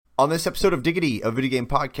On this episode of Diggity, a video game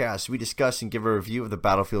podcast, we discuss and give a review of the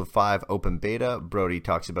Battlefield 5 open beta. Brody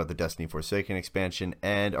talks about the Destiny Forsaken expansion,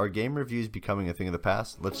 and our game reviews becoming a thing of the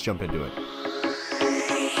past. Let's jump into it.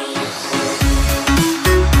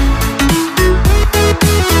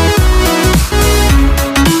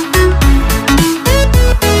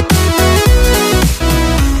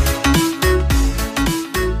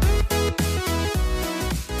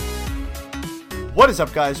 What is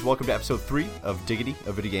up, guys? Welcome to episode 3 of Diggity,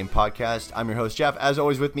 a video game podcast. I'm your host, Jeff. As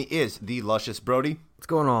always, with me is the luscious Brody. What's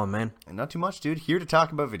going on, man? And not too much, dude. Here to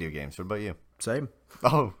talk about video games. What about you? Same.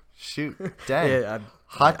 Oh, shoot. Dang. Yeah,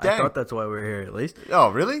 Hot dang. I thought that's why we're here, at least. Oh,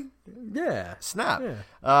 really? Yeah. Snap.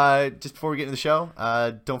 Yeah. Just before we get into the show,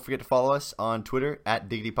 don't forget to follow us on Twitter at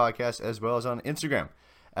Diggity Podcast, as well as on Instagram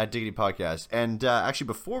at Diggity Podcast. And actually,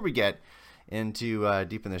 before we get into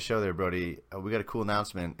deep in the show there, Brody, we got a cool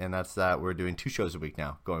announcement, and that's that we're doing 2 shows a week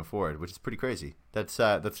now going forward, which is pretty crazy. That's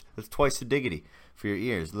twice the diggity for your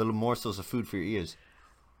ears, little morsels of food for your ears.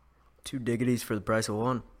 2 diggities for the price of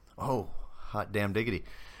 1. Oh, hot damn diggity.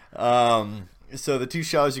 So the 2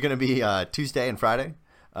 shows are going to be Tuesday and Friday.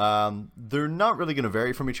 They're not really going to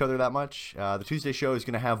vary from each other that much. The Tuesday show is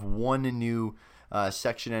going to have one new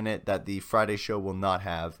section in it that the Friday show will not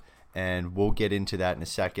have, and we'll get into that in a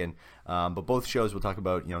second. But both shows will talk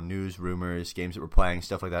about news, rumors, games that we're playing,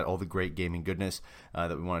 stuff like that, all the great gaming goodness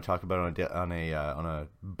that we want to talk about on a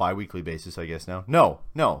bi-weekly basis, I guess now.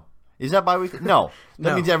 No. Is that bi-weekly? No.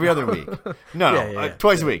 That means every other week. No.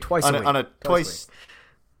 Twice a week. On a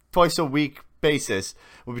twice a week basis.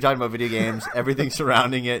 We'll be talking about video games, everything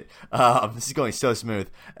surrounding it. This is going so smooth.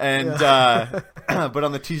 And but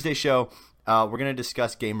on the Tuesday show, we're going to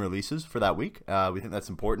discuss game releases for that week. We think that's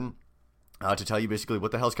important to tell you basically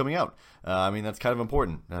what the hell's coming out. That's kind of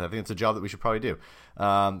important. I think it's a job that we should probably do.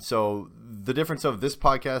 So the difference of this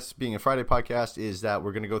podcast being a Friday podcast is that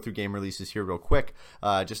we're going to go through game releases here real quick,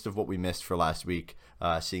 just of what we missed for last week,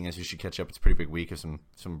 seeing as we should catch up. It's a pretty big week of some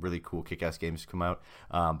really cool kick-ass games to come out.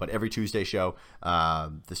 But every Tuesday show,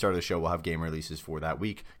 the start of the show, we'll have game releases for that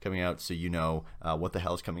week coming out, so you know what the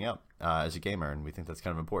hell's coming out as a gamer, and we think that's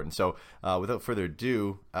kind of important. So without further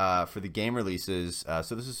ado, for the game releases,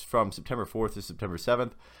 so this is from September 4th to September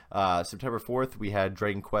 7th. September 4th, we had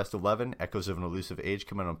Dragon Quest XI, Echoes of an Elusive Age,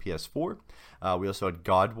 come out on PS4. We also had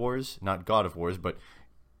God Wars, not God of Wars, but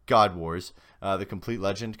God Wars, The Complete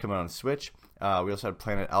Legend, come out on Switch. We also had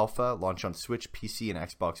Planet Alpha, launch on Switch, PC, and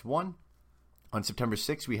Xbox One. On September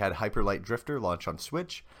 6th, we had Hyper Light Drifter, launch on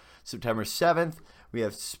Switch. September 7th, we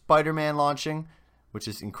have Spiderman launching, which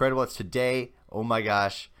is incredible. It's today. Oh my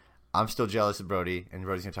gosh. I'm still jealous of Brody, and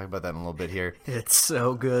Brody's going to talk about that in a little bit here. It's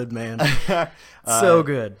so good, man. So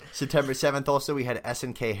good. September 7th also, we had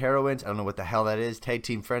SNK Heroines. I don't know what the hell that is. Tag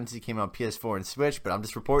Team Frenzy came on PS4 and Switch, but I'm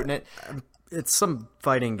just reporting it. It's some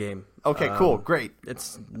fighting game. Okay, cool. Great.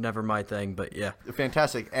 It's never my thing, but yeah.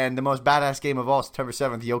 Fantastic. And the most badass game of all, September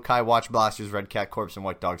 7th, Yokai Watch Blasters, Red Cat Corpse, and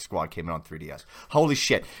White Dog Squad came in on 3DS. Holy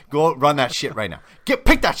shit. Go run that shit right now.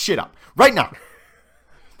 Pick that shit up right now.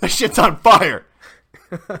 That shit's on fire.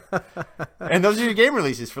 And those are your game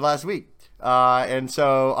releases for last week. And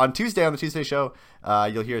so on Tuesday, on the Tuesday show,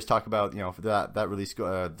 you'll hear us talk about for that release,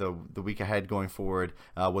 the week ahead going forward,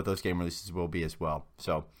 what those game releases will be as well.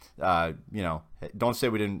 So don't say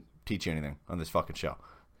we didn't teach you anything on this fucking show.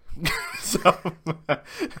 So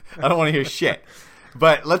I don't want to hear shit.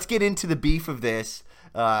 But let's get into the beef of this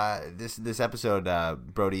episode,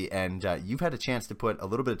 Brody, and you've had a chance to put a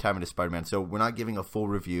little bit of time into Spider-Man, so we're not giving a full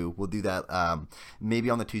review. We'll do that maybe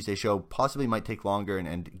on the Tuesday show. Possibly might take longer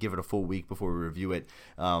and give it a full week before we review it.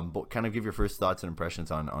 But kind of give your first thoughts and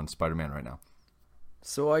impressions on Spider-Man right now.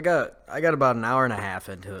 So I got about an hour and a half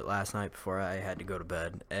into it last night before I had to go to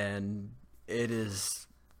bed, and it is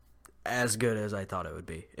as good as I thought it would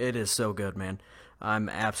be. It is so good, man. I'm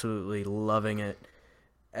absolutely loving it.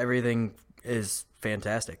 Everything is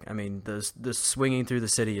fantastic. I mean, the swinging through the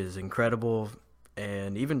city is incredible,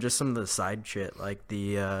 and even just some of the side shit, like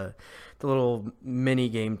the little mini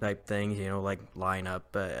game type things, like line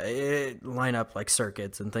up like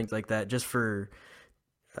circuits and things like that, just for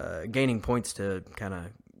gaining points to kind of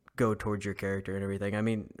go towards your character and everything. I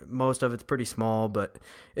mean, most of it's pretty small, but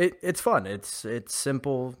it's fun. It's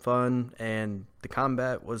simple, fun, and the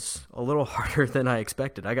combat was a little harder than I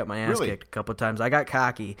expected. I got my ass kicked a couple of times. I got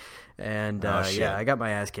cocky, and I got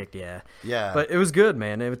my ass kicked. Yeah. But it was good,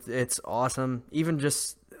 man. It's awesome. Even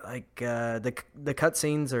just like the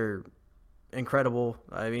cutscenes are incredible.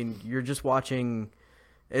 I mean, you're just watching.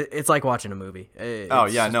 It's like watching a movie. I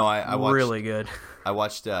watched, really good. I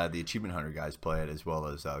watched the Achievement Hunter guys play it, as well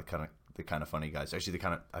as the kind of funny guys. Actually,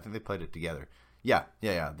 I think they played it together. Yeah.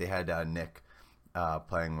 They had Nick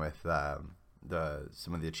playing with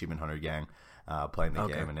some of the Achievement Hunter gang playing the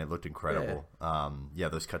game, and it looked incredible.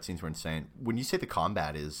 Those cutscenes were insane. When you say the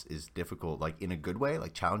combat is difficult, like in a good way,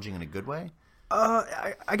 like challenging in a good way?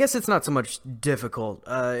 I guess it's not so much difficult.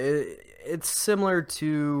 It's similar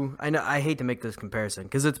to, I hate to make this comparison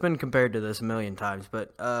because it's been compared to this a million times,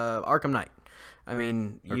 but Arkham Knight. I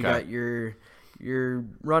mean, you got your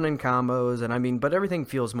running combos, and but everything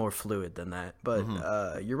feels more fluid than that.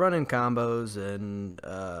 But you're running combos, and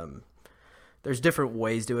there's different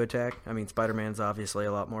ways to attack. I mean, Spider-Man's obviously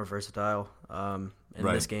a lot more versatile in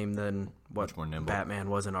this game than what Batman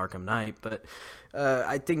was in Arkham Knight. But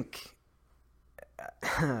I think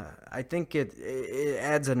it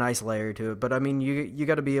adds a nice layer to it. But I mean, you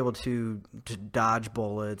got to be able to dodge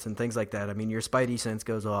bullets and things like that. I mean, your Spidey sense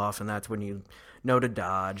goes off, and that's when you know to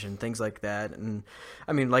dodge and things like that. And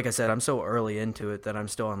I mean, like I said, I'm so early into it that I'm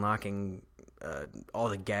still unlocking all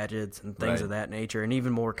the gadgets and things of that nature, and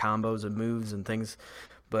even more combos and moves and things.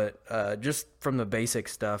 But just from the basic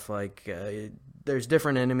stuff, like there's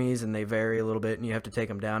different enemies and they vary a little bit, and you have to take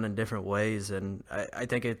them down in different ways. And I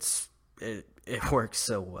think it works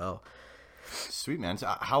so well. Sweet, man. So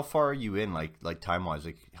how far are you in, like time wise?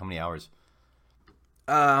 Like how many hours?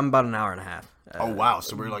 I'm about an hour and a half. Oh wow!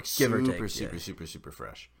 So we're like super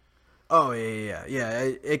fresh. Oh yeah.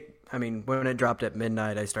 I mean, when it dropped at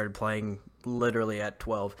midnight, I started playing literally at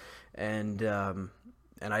 12, and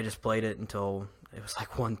I just played it until it was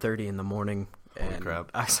like 1:30 in the morning. Holy and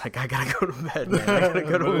crap. I was like, I gotta go to bed, man. I gotta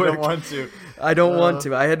go to work. I don't want to. I don't want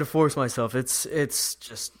to. I had to force myself. It's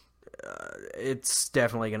just. It's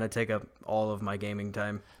definitely going to take up all of my gaming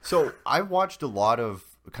time. So I watched a lot of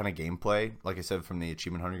kind of gameplay, like I said, from the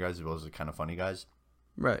Achievement Hunter guys as well as the kind of funny guys.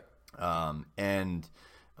 Right. I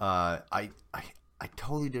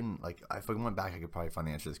totally didn't like. If I went back, I could probably find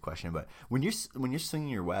the answer to this question. But when you're slinging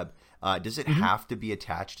your web, does it have to be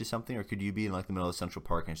attached to something, or could you be in like the middle of Central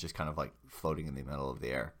Park and it's just kind of like floating in the middle of the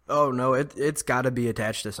air? Oh no, it's got to be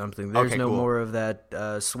attached to something. There's no more of that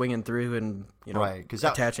swinging through and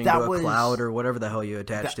attaching to a cloud or whatever the hell you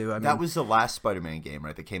attach to. I mean, that was the last Spider-Man game,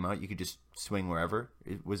 right? That came out. You could just swing wherever.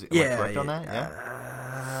 Was it? Am I correct on that?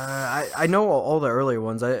 Yeah. I know all the earlier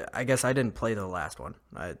ones. I guess I didn't play the last one.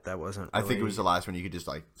 That wasn't. I think it was the last one. You could just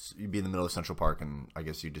you'd be in the middle of Central Park, and I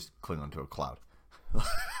guess you just cling onto a cloud.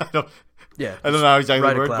 I don't know how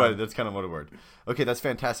exactly the word, but that's kind of what it word. Okay, that's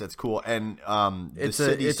fantastic. That's cool, and it's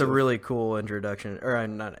a really cool introduction, or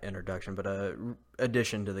not introduction, but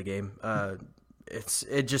addition to the game.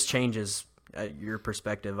 It just changes your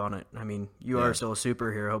perspective on it. I mean, you are still a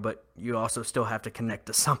superhero, but you also still have to connect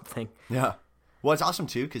to something. Yeah. Well, it's awesome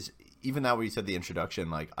too, because even that where you said the introduction,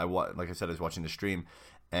 like I said, I was watching the stream,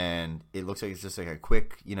 and it looks like it's just like a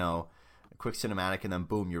quick cinematic, and then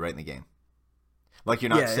boom, you're right in the game. Like you're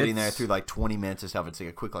not sitting there through like 20 minutes of stuff. It's like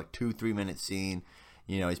a quick 2-3 minute scene.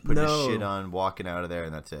 He's putting his shit on, walking out of there,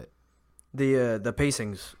 and that's it. The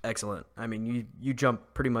pacing's excellent. I mean, you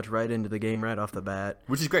jump pretty much right into the game right off the bat,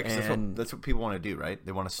 which is great because that's what people want to do, right?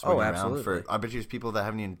 They want to swing around for. I bet you there's people that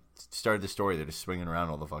haven't even started the story; they're just swinging around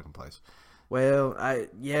all the fucking place. Well, I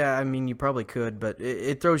mean, you probably could, but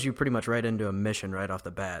it throws you pretty much right into a mission right off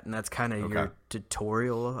the bat, and that's kind of your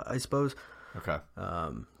tutorial, I suppose. Okay.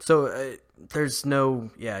 So there's no,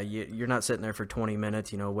 you're not sitting there for 20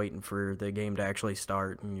 minutes, waiting for the game to actually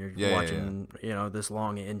start, and you're watching, this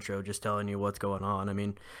long intro just telling you what's going on. I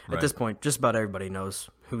mean, at this point, just about everybody knows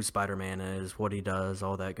who Spider-Man is, what he does,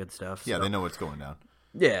 all that good stuff. Yeah, they know what's going down.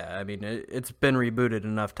 Yeah, I mean, it's been rebooted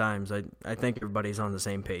enough times. I think everybody's on the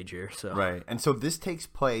same page here. So right, and so this takes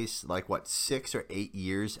place like 6 or 8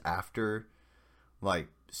 years after, like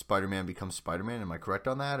Spider-Man becomes Spider-Man. Am I correct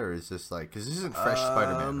on that, or is this because this isn't fresh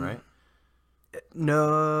Spider-Man, right?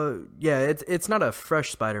 No, yeah, it's not a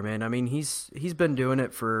fresh Spider-Man. I mean, he's been doing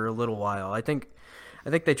it for a little while. I think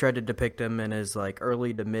they tried to depict him in his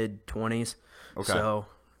early to mid 20s. Okay,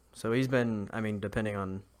 so he's been. I mean, depending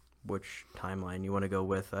on which timeline you want to go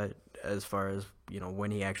with as far as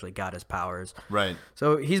when he actually got his powers, right?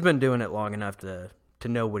 So he's been doing it long enough to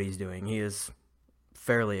know what he's doing. He is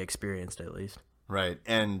fairly experienced, at least, right?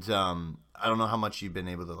 And I don't know how much you've been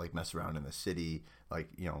able to mess around in the city,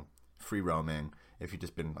 free roaming, if you've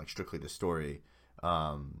just been strictly the story.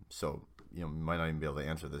 So you might not even be able to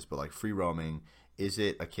answer this, but free roaming, is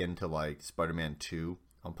it akin to Spider-Man 2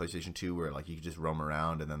 on PlayStation 2, where you could just roam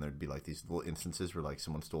around, and then there'd be these little instances where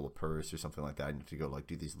someone stole a purse or something like that, and you have to go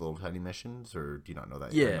do these little tiny missions, or do you not know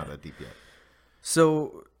that? Yeah, you're not that deep yet.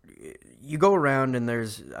 So you go around, and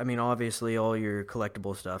there's, I mean, obviously all your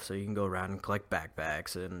collectible stuff. So you can go around and collect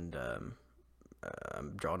backpacks, and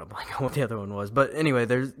I'm drawing a blank on what the other one was, but anyway,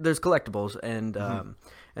 there's collectibles, and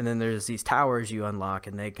And then there's these towers you unlock,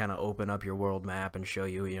 and they kind of open up your world map and show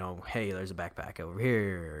you, hey, there's a backpack over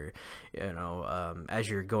here. Or, as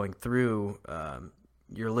you're going through,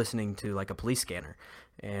 you're listening to like a police scanner,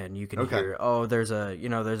 and you can hear, oh, there's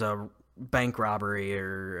a bank robbery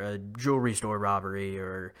or a jewelry store robbery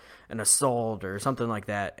or an assault or something like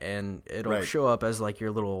that, and it'll show up as like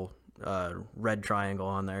your little red triangle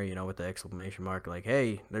on there, with the exclamation mark, like,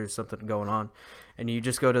 hey, there's something going on. And you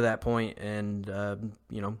just go to that point and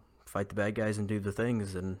fight the bad guys and do the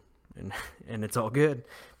things, and it's all good.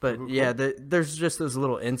 But there's just those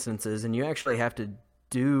little instances, and you actually have to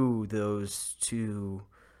do those to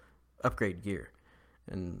upgrade gear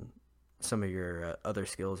and some of your other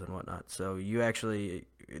skills and whatnot. So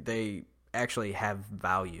they actually have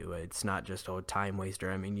value. It's not just a time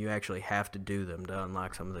waster. I mean, you actually have to do them to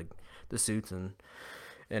unlock some of the suits, and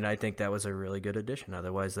I think that was a really good addition.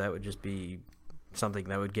 Otherwise, that would just be something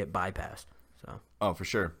that would get bypassed. So. Oh, for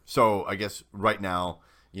sure. So I guess right now,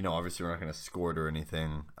 obviously we're not going to score it or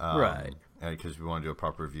anything, right? Because we want to do a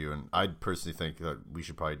proper review, and I personally think that we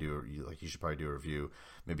should probably you should probably do a review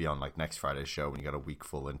maybe on like next Friday's show when you got a week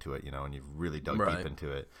full into it, and you've really dug deep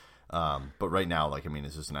into it. But right now,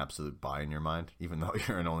 is this an absolute buy in your mind, even though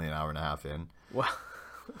you're only an hour and a half in? Well,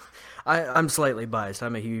 I'm slightly biased.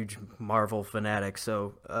 I'm a huge Marvel fanatic,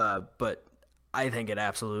 so but I think it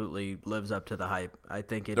absolutely lives up to the hype. I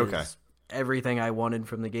think it is everything I wanted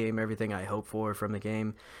from the game, everything I hoped for from the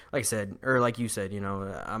game. Like I said, or like you said,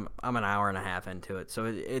 I'm an hour and a half into it, so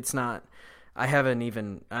it's not. I haven't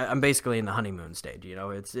even. I'm basically in the honeymoon stage.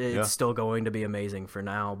 It's still going to be amazing for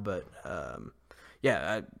now, but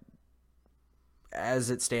as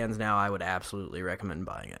it stands now, I would absolutely recommend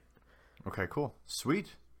buying it. Okay, cool,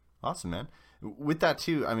 sweet, awesome, man. With that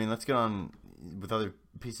too, let's get on with other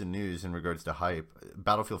piece of news in regards to hype.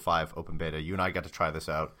 Battlefield 5 open beta. You and I got to try this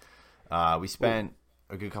out. We spent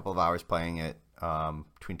a good couple of hours playing it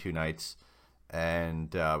between 2 nights,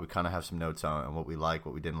 and we kind of have some notes on what we like,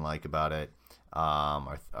 what we didn't like about it,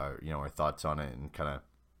 our thoughts on it, and kind of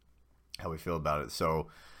how we feel about it. So,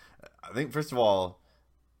 I think first of all,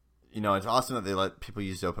 it's awesome that they let people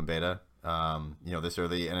use the open beta, this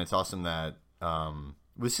early, and it's awesome that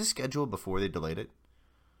was this scheduled before they delayed it?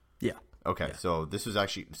 Yeah. Okay, yeah. So this was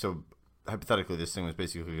actually hypothetically, this thing was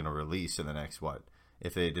basically going to release in the next what?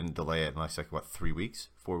 If they didn't delay it in like 3 weeks,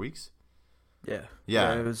 4 weeks? Yeah.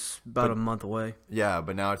 Yeah. It was about a month away. Yeah,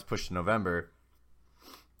 but now it's pushed to November.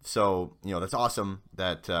 So, that's awesome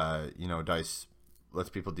that, DICE lets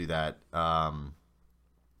people do that. I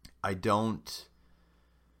don't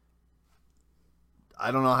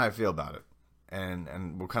know how I feel about it.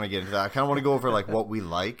 And we'll kind of get into that. I kind of want to go over like what we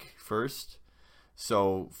like first.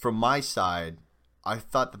 So from my side, I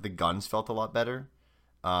thought that the guns felt a lot better.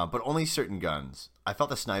 But only certain guns. I thought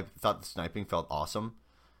the sniping felt awesome.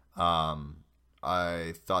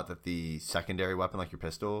 I thought that the secondary weapon, like your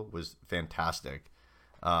pistol, was fantastic.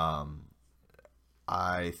 I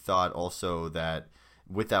thought also that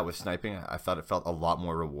with sniping, I thought it felt a lot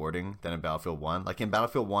more rewarding than in Battlefield 1. Like in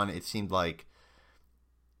Battlefield 1, it seemed like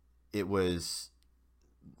it was,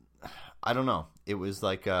 I don't know. It was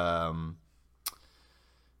like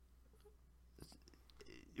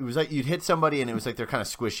it was like you'd hit somebody and it was like they're kind of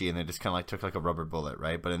squishy and they just kind of like took like a rubber bullet,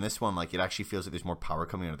 right? But in this one, like it actually feels like there's more power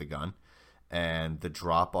coming out of the gun, and the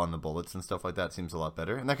drop on the bullets and stuff like that seems a lot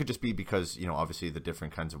better. And that could just be because obviously the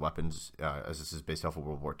different kinds of weapons, as this is based off of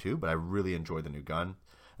World War II. But I really enjoyed the new gun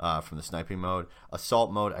from the sniping mode.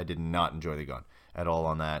 Assault mode, I did not enjoy the gun at all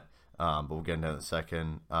on that. But we'll get into that in a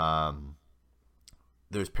second.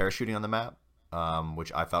 There's parachuting on the map,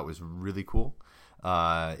 which I thought was really cool.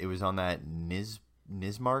 It was on that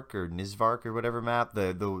Nismark or Nisvark or whatever map,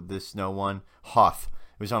 the snow one. Hoth.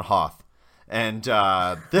 It was on Hoth. And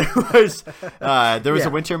there was a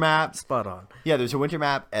winter map. Spot on. Yeah, there's a winter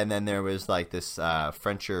map, and then there was like this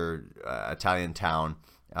French or Italian town,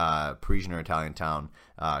 Parisian or Italian town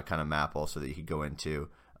kind of map also that you could go into.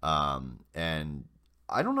 And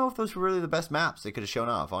I don't know if those were really the best maps they could have shown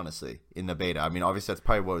off, honestly, in the beta. I mean, obviously that's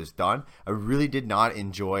probably what was done. I really did not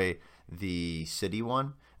enjoy the city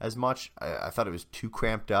one as much. I thought it was too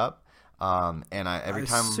cramped up. And I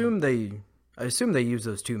assume they use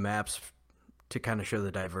those two maps to kind of show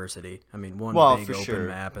the diversity. I mean, one big open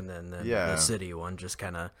map, and then the city one just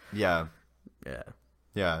kind of yeah.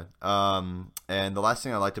 And the last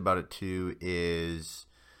thing I liked about it too is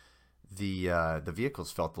the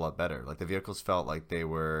vehicles felt a lot better. Like the vehicles felt like they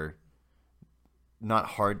were not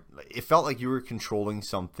hard. It felt like you were controlling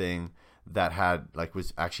something that had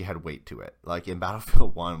weight to it. Like in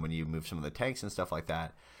Battlefield 1, when you move some of the tanks and stuff like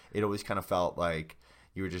that, it always kind of felt like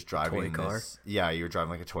you were just driving toy car. You were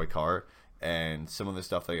driving like a toy car. and some of the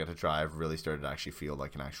stuff they got to drive really started to actually feel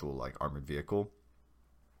like an actual like armored vehicle,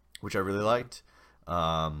 which I really liked.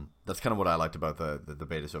 That's kind of what I liked about the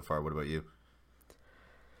beta so far. What about you?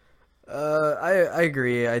 I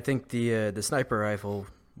agree. I think the sniper rifle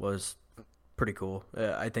was pretty cool.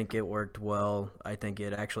 I think it worked well. I think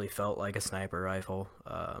it actually felt like a sniper rifle.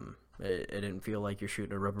 It didn't feel like you're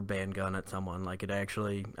shooting a rubber band gun at someone. Like it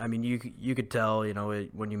actually, I mean, you could tell,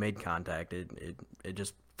 when you made contact, it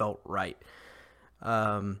just felt right.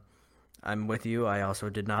 I'm with you. I also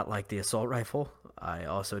did not like the assault rifle. I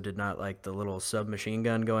also did not like the little submachine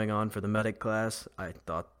gun going on for the medic class. I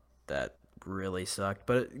thought that really sucked.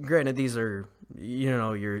 But granted, these are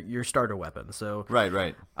your starter weapons. So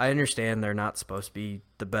Right. I understand they're not supposed to be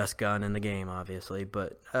the best gun in the game, obviously,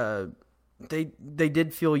 but they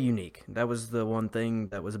did feel unique. That was the one thing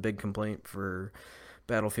that was a big complaint for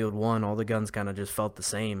Battlefield 1. All the guns kind of just felt the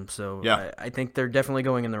same. So yeah. I think they're definitely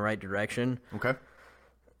going in the right direction. Okay.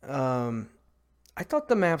 I thought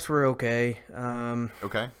the maps were okay.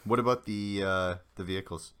 Okay. What about the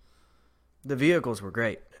vehicles? The vehicles were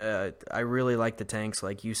great. I really like the tanks.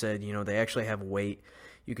 Like you said, they actually have weight.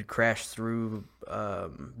 You could crash through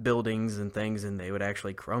buildings and things, and they would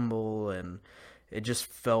actually crumble, and it just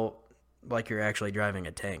felt like you're actually driving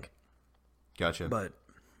a tank. Gotcha. But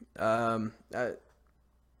I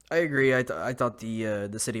agree. I thought the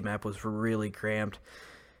city map was really cramped,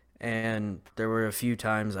 and there were a few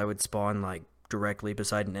times I would spawn like directly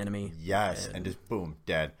beside an enemy. Yes, and just boom,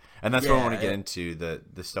 dead. And that's what I want to get into,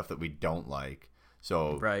 the stuff that we don't like.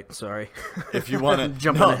 So right, sorry. If you want to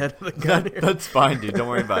jumping ahead of the gun here. That's fine, dude. Don't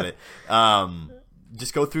worry about it.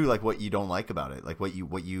 Just go through like what you don't like about it, like what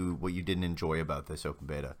you didn't enjoy about this open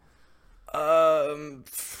beta.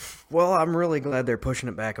 Well, I'm really glad they're pushing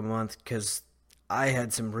it back a month because I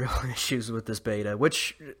had some real issues with this beta.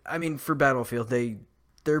 Which, I mean, for Battlefield, their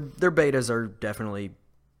betas are definitely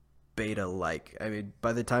beta-like. I mean,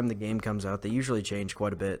 by the time the game comes out, they usually change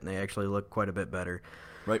quite a bit, and they actually look quite a bit better,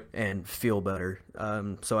 right, and feel better.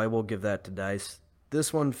 So I will give that to DICE.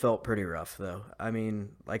 This one felt pretty rough, though. I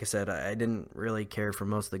mean, like I said, I didn't really care for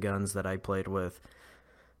most of the guns that I played with.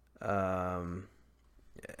 The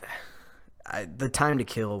time to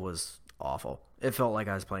kill was awful. It felt like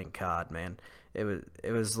I was playing COD, man. It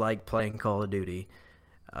was like playing Call of Duty.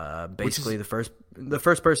 Basically, the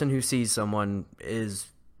first person who sees someone is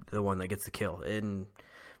the one that gets the kill, and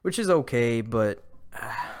which is okay, but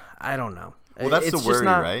I don't know. Well, that's the worry,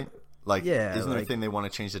 right? Like, yeah, isn't there a thing they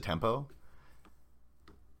want to change the tempo?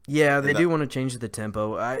 Yeah, they do want to change the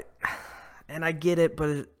tempo. I get it,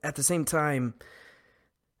 but at the same time,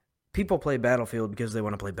 people play Battlefield because they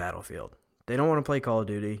want to play Battlefield. They don't want to play Call of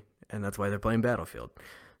Duty, and that's why they're playing Battlefield.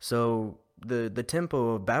 So the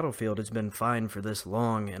tempo of Battlefield has been fine for this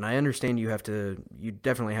long, and I understand you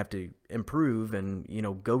definitely have to improve and,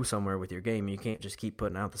 go somewhere with your game. You can't just keep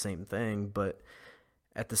putting out the same thing, but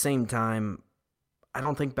at the same time, I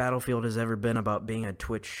don't think Battlefield has ever been about being a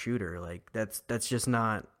Twitch shooter. Like that's just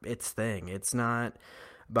not its thing. It's not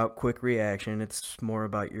about quick reaction. It's more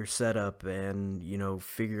about your setup and,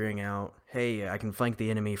 figuring out, hey, I can flank the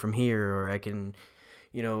enemy from here, or I can,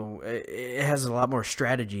 it has a lot more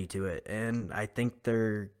strategy to it. And I think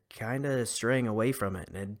they're kind of straying away from it,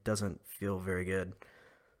 and it doesn't feel very good.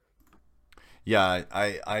 Yeah,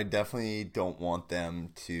 I definitely don't want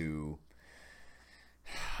them to.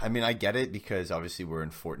 I mean, I get it because obviously we're in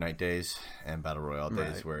Fortnite days and Battle Royale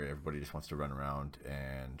days, right, where everybody just wants to run around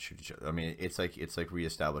and shoot each other. I mean, it's like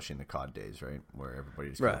reestablishing the COD days, right, where everybody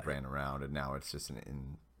just kind of ran around, and now it's just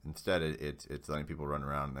instead it's letting people run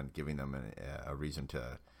around and then giving them a reason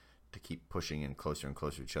to keep pushing in closer and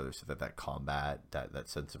closer to each other, so that combat, that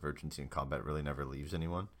sense of urgency in combat really never leaves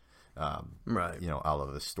anyone. Right. Out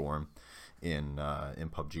of the storm in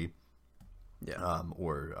PUBG, yeah,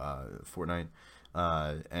 or Fortnite.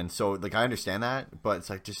 And so, like, I understand that, but it's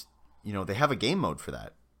like, just, they have a game mode for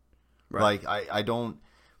that. Right. Like,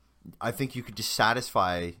 I think you could just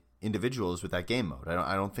satisfy individuals with that game mode.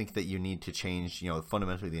 I don't think that you need to change,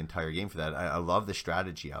 fundamentally the entire game for that. I love the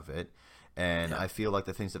strategy of it. And I feel like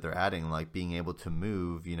the things that they're adding, like being able to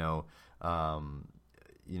move, the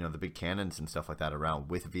big cannons and stuff like that around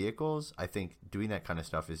with vehicles, I think doing that kind of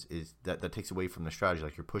stuff is that takes away from the strategy.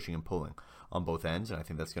 Like, you're pushing and pulling on both ends, and I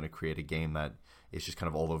think that's going to create a game that is just kind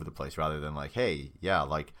of all over the place, rather than like, hey, yeah,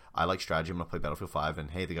 like, I like strategy, I'm going to play Battlefield 5,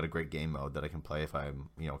 and hey, they got a great game mode that I can play if I'm,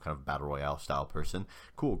 kind of Battle Royale style person.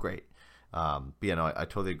 Cool, great. But yeah, no, I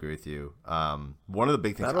totally agree with you. One of the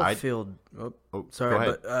big things Battlefield,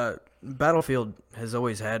 Battlefield has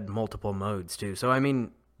always had multiple modes too. So I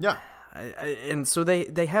mean, yeah, And so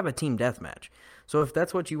they have a team deathmatch. So if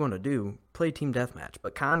that's what you want to do, play team deathmatch.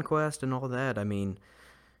 But Conquest and all that, I mean,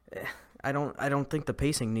 I don't think the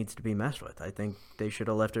pacing needs to be messed with. I think they should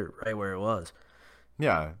have left it right where it was.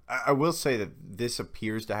 Yeah, I will say that this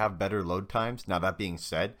appears to have better load times. Now, that being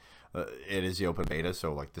said, it is the open beta,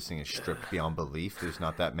 so like this thing is stripped beyond belief. There's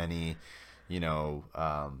not that many,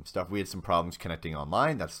 stuff. We had some problems connecting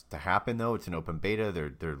online. That's to happen though. It's an open beta.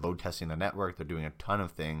 They're load testing the network. They're doing a ton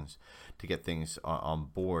of things to get things on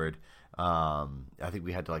board. I think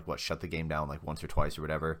we had to shut the game down like once or twice or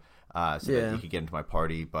whatever, that you could get into my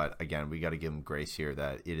party. But again, we got to give them grace here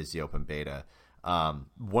that it is the open beta.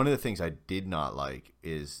 One of the things I did not like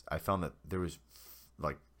is I found that there was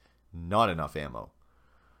not enough ammo.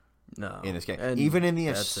 No, in this game, even in the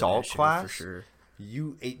assault class, for sure.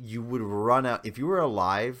 You would run out if you were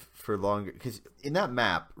alive for longer. Because in that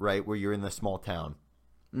map, right, where you're in the small town,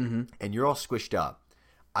 and you're all squished up.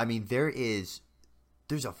 I mean, there's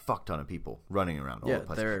a fuck ton of people running around all the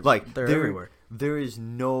place. They're everywhere. There is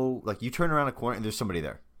no you turn around a corner and there's somebody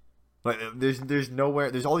there. There's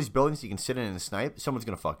nowhere. There's all these buildings you can sit in and snipe. Someone's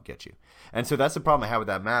gonna fucking get you. And so that's the problem I had with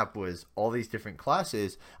that map was all these different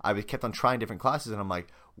classes. I kept on trying different classes, and I'm like,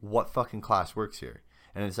 what fucking class works here?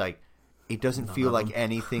 And it's like, it doesn't feel like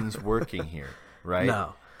anything's working here, right?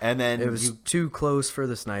 No. And then it was too close for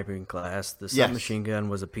the sniping class. The submachine gun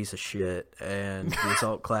was a piece of shit, and the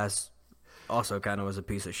assault class also kind of was a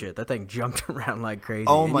piece of shit. That thing jumped around like crazy.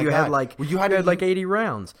 Oh my god! You had 80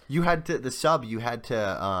 rounds. You had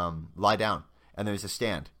to lie down, and there's a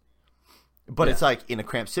stand. But it's like in a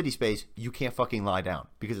cramped city space, you can't fucking lie down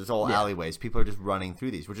because it's all alleyways. People are just running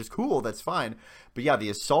through these, which is cool. That's fine. But yeah, the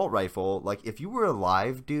assault rifle, if you were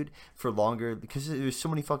alive, dude, for longer, because there's so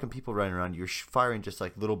many fucking people running around, you're firing just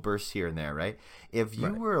little bursts here and there, right? If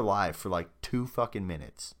you were alive for 2 fucking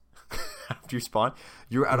minutes after you spawn,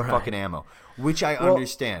 you're out of fucking ammo, which I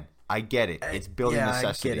understand. I get it. It's building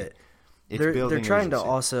necessity. I get it. They're trying to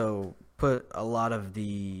also put a lot of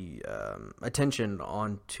the attention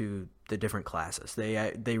onto the different classes.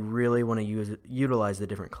 They really want to utilize the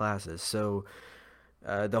different classes. So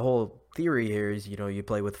the whole theory here is, you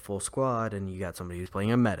play with a full squad, and you got somebody who's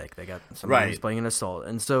playing a medic. They got somebody who's playing an assault,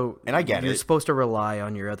 and I get you're supposed to rely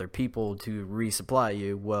on your other people to resupply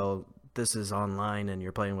you. Well, this is online, and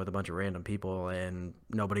you're playing with a bunch of random people, and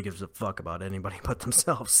nobody gives a fuck about anybody but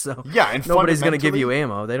themselves. So and nobody's going to give you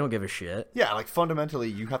ammo. They don't give a shit. Yeah, fundamentally,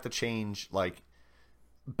 you have to change.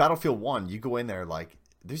 Battlefield 1, you go in there,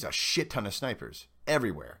 there's a shit ton of snipers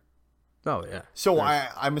everywhere. Oh, yeah. So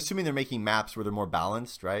I'm assuming they're making maps where they're more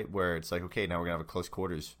balanced, right? Where it's okay, now we're going to have a close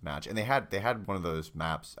quarters match. And they had one of those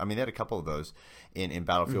maps. I mean, they had a couple of those in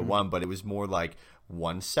Battlefield 1, but it was more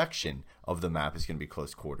one section of the map is going to be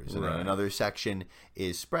close quarters. And then another section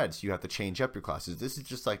is spread. So you have to change up your classes. This is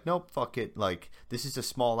just nope, fuck it. This is a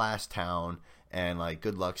small-ass town, and,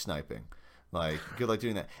 good luck sniping. Good luck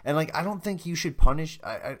doing that. And, I don't think you should punish.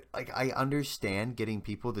 I understand getting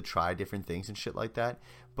people to try different things and shit like that.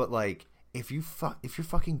 But, if you're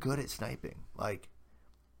fucking good at sniping,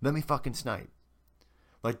 let me fucking snipe.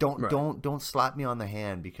 Don't slap me on the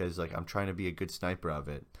hand because, I'm trying to be a good sniper of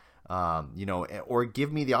it. Or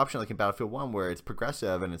give me the option in Battlefield 1 where it's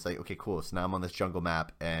progressive and it's okay, cool. So now I'm on this jungle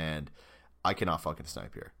map and I cannot fucking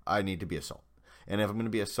snipe here. I need to be assault. And if I'm going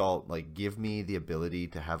to be assault, give me the ability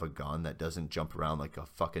to have a gun that doesn't jump around like a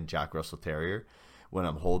fucking Jack Russell Terrier when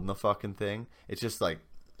I'm holding the fucking thing. It's just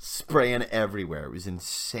spraying everywhere. It was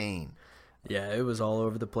insane. Yeah, it was all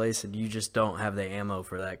over the place, and you just don't have the ammo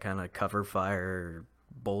for that kind of cover fire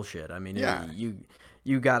bullshit. I mean,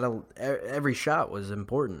 you got every shot was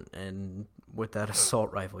important, and with that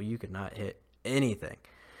assault rifle, you could not hit anything.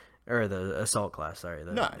 Or the assault class, sorry.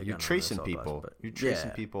 You're tracing people. You're tracing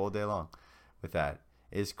people all day long with that.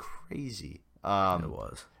 It's crazy. It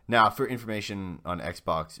was. Now, for information on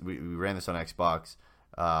Xbox, we ran this on Xbox.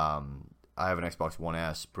 I have an Xbox One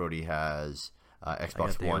S. Brody has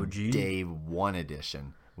Xbox One OG. Day 1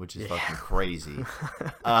 edition, which is fucking crazy.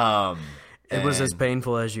 It was as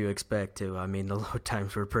painful as you expect to. I mean, the load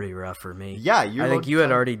times were pretty rough for me. Yeah, I think you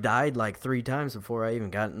had already died 3 times before I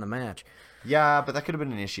even got in the match. Yeah, but that could have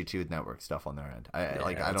been an issue too with network stuff on their end.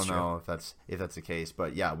 I don't know if that's the case,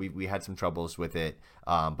 but yeah, we had some troubles with it.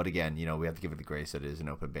 But again, we have to give it the grace that it is an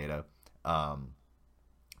open beta.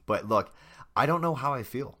 But look, I don't know how I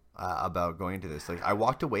feel about going into this. I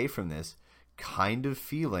walked away from this kind of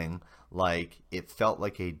feeling it felt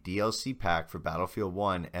like a DLC pack for Battlefield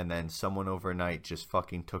 1, and then someone overnight just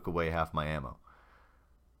fucking took away half my ammo.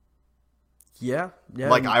 Yeah.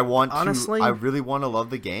 I really want to love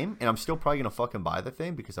the game, and I'm still probably gonna fucking buy the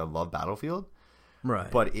thing because I love Battlefield.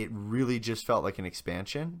 Right. But it really just felt like an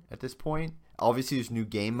expansion at this point. Obviously, there's new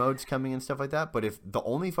game modes coming and stuff like that. But if the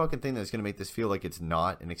only fucking thing that's going to make this feel like it's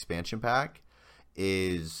not an expansion pack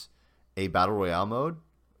is a battle royale mode,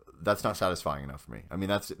 that's not satisfying enough for me. I mean,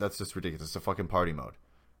 that's just ridiculous. It's a fucking party mode.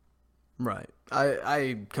 Right.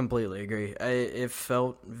 I completely agree. It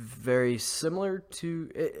felt very similar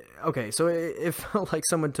to... Okay, so it felt like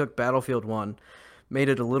someone took Battlefield 1, made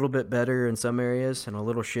it a little bit better in some areas and a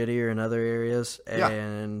little shittier in other areas,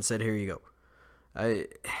 and said, here you go. I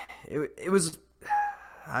was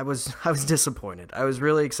disappointed. I was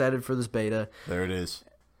really excited for this beta. There it is.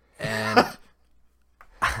 And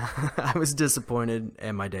I was disappointed,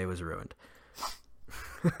 and my day was ruined.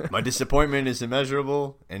 My disappointment is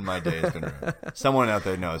immeasurable, and my day has been ruined. Someone out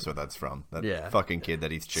there knows what that's from. That fucking kid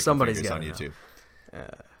that eats chicken fingers on YouTube.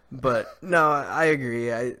 But no, I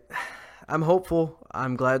agree. I'm hopeful.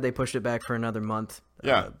 I'm glad they pushed it back for another month.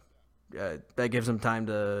 Yeah. That gives them time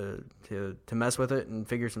to mess with it and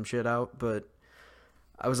figure some shit out. But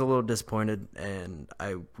I was a little disappointed, and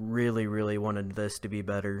I really, really wanted this to be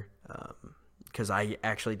better because I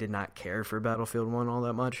actually did not care for Battlefield 1 all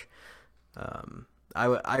that much.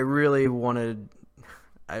 I really wanted.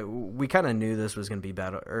 We kind of knew this was going to be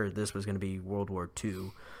this was going to be World War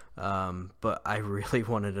II, but I really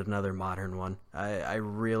wanted another modern one. I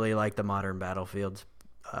really like the modern Battlefields,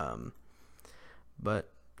 but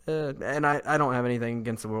and I don't have anything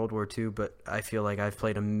against the World War II, but I feel like I've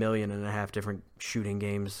played 1.5 million different shooting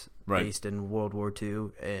games based in World War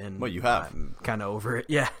II, and you have. I'm kind of over it.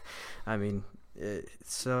 Yeah, I mean,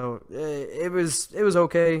 so it was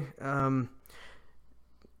okay.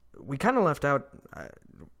 We kind of left out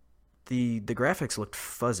the graphics looked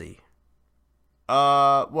fuzzy.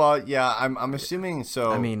 Well, yeah, I'm assuming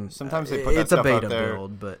so. I mean, sometimes they put that stuff out there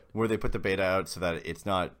build, but where they put the beta out so that it's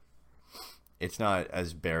not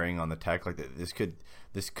as bearing on the tech. Like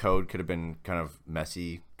this code could have been kind of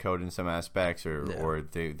messy code in some aspects, or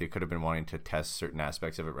they could have been wanting to test certain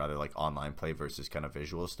aspects of it rather like online play versus kind of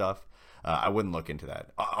visual stuff. I wouldn't look into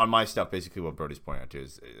that. On my stuff, basically what Brody's pointing out to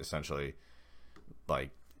is essentially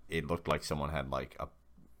like it looked like someone had like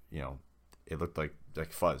it looked like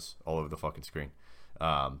fuzz all over the fucking screen.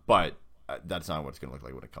 But that's not what it's going to look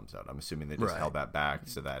like when it comes out. I'm assuming they just held that back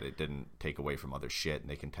so that it didn't take away from other shit and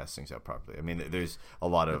they can test things out properly. I mean, there's a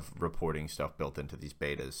lot of reporting stuff built into these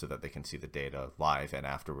betas so that they can see the data live and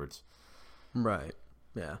afterwards. Right.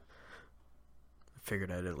 Yeah. I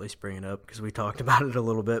figured I'd at least bring it up because we talked about it a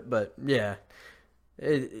little bit, but yeah.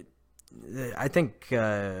 I think,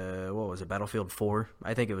 what was it, Battlefield 4?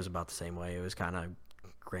 I think it was about the same way. It was kind of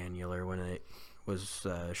granular when it was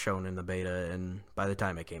shown in the beta, and by the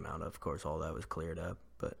time it came out, of course, all that was cleared up.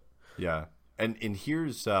 But yeah, and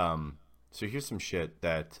here's so here's some shit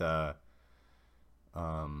that I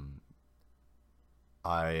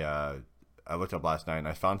looked up last night, and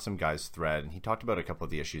I found some guy's thread, and he talked about a couple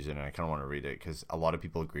of the issues in it. And I kind of want to read it because a lot of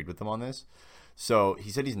people agreed with him on this. So he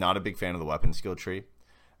said he's not a big fan of the weapon skill tree.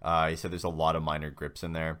 He said there's a lot of minor grips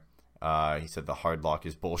in there. He said the hard lock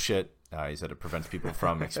is bullshit. He said it prevents people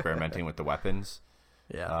from experimenting with the weapons.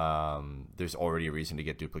 Yeah. There's already a reason to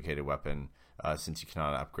get duplicated weapon since you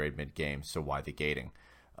cannot upgrade mid-game, so why the gating?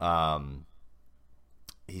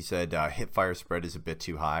 He said hip fire spread is a bit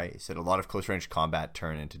too high. He said a lot of close-range combat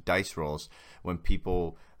turn into dice rolls when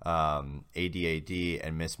people ADAD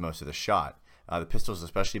and miss most of the shot. The pistol is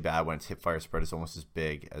especially bad when its hip fire spread is almost as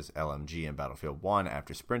big as LMG in Battlefield 1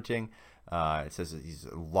 after sprinting. It says that he's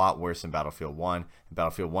a lot worse in Battlefield 1.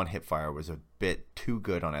 Battlefield 1 hip fire was a bit too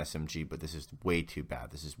good on SMG, but this is way too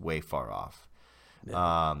bad. This is way far off.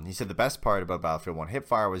 Yeah. He said the best part about Battlefield 1 hip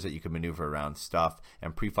fire was that you could maneuver around stuff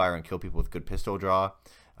and pre-fire and kill people with good pistol draw.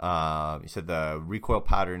 He said the recoil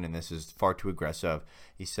pattern in this is far too aggressive.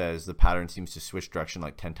 He says the pattern seems to switch direction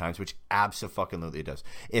like 10 times, which abso-fucking-lutely does.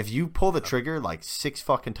 If you pull the trigger like 6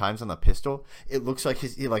 fucking times on the pistol, it looks like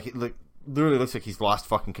literally looks like he's lost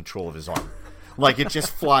fucking control of his arm. Like it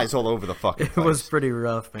just flies all over the fucking place. It was pretty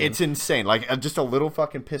rough, man. It's insane. Like just a little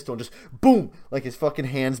fucking pistol, just boom, like his fucking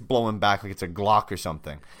hands blowing back like it's a Glock or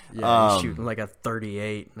something. Yeah, he's shooting like a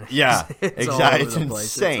 38. Yeah, exactly. It's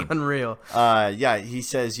insane. It's unreal. Yeah, he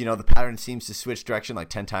says the pattern seems to switch direction like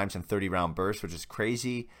 10 times in 30-round bursts, which is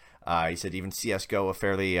crazy. He said even CSGO, a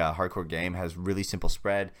fairly hardcore game, has really simple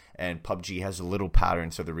spread, and PUBG has a little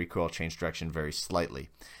pattern, so the recoil changed direction very slightly.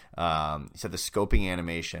 He said the scoping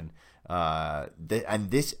animation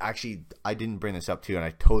And this actually, I didn't bring this up too, and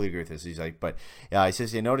I totally agree with this. He's like, but he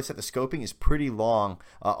says they notice that the scoping is pretty long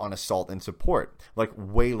on assault and support, like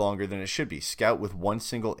way longer than it should be. Scout with one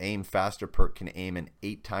single aim faster perk can aim in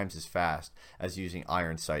 8 times as fast as using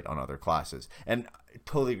iron sight on other classes. And I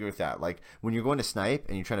totally agree with that. Like when you're going to snipe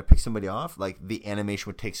and you're trying to pick somebody off, like the animation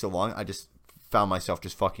would take so long. I just found myself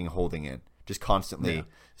just fucking holding in, just constantly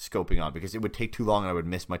scoping on because it would take too long and I would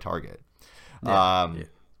miss my target.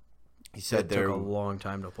 He said it took a long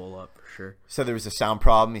time to pull up, for sure. Said there was a sound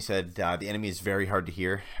problem. He said the enemy is very hard to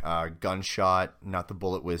hear. Gunshot, not the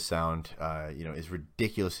bullet whiz sound, is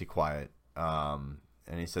ridiculously quiet.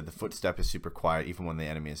 And he said the footstep is super quiet even when the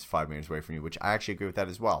enemy is 5 meters away from you, which I actually agree with that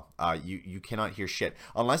as well. You cannot hear shit.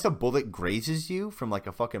 Unless a bullet grazes you from like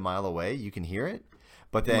a fucking mile away, you can hear it.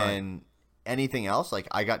 But then anything else, like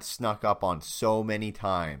I got snuck up on so many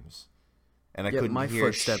times and I couldn't hear shit. My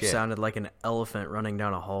footsteps sounded like an elephant running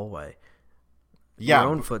down a hallway. Yeah.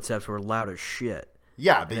 Your own footsteps were loud as shit.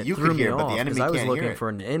 Yeah, but you could hear it, but the enemy can't hear it. I was looking for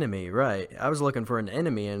an enemy, right. I was looking for an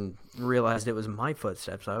enemy and realized it was my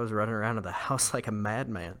footsteps. I was running around the house like a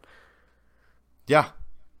madman. Yeah.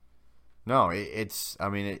 No, it's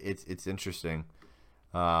interesting.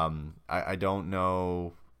 I don't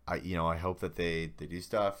know. I hope that they do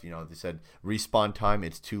stuff. They said respawn time,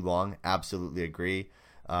 it's too long. Absolutely agree.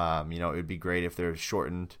 It would be great if they're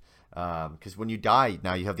shortened. Because when you die,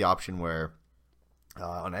 now you have the option where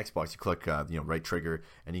on Xbox you click right trigger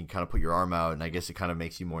and you can kind of put your arm out, and I guess it kind of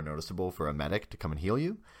makes you more noticeable for a medic to come and heal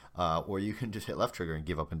you. Or you can just hit left trigger and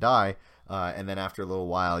give up and die. And then after a little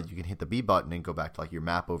while, you can hit the B button and go back to like your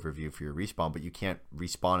map overview for your respawn. But you can't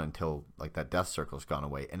respawn until like that death circle's gone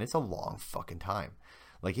away, and it's a long fucking time.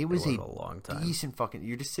 Like it was a long time. Decent fucking.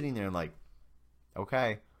 You're just sitting there and like,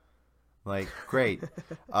 okay. Like, great.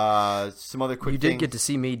 Some other quick things. You did get to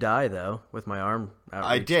see me die, though, with my arm out.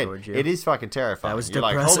 I did. Towards you. It is fucking terrifying. That was You're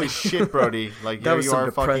depressing. like, holy shit, Brody. Like, here you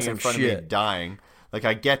are fucking in front of me dying. Like,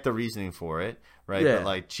 I get the reasoning for it, right? Yeah. But,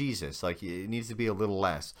 like, Jesus. Like, it needs to be a little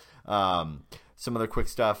less. Some other quick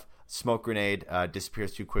stuff. Smoke grenade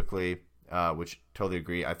disappears too quickly, which totally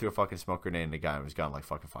agree. I threw a fucking smoke grenade in the guy and it was gone in, like,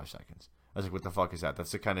 fucking 5 seconds. I was like, what the fuck is that?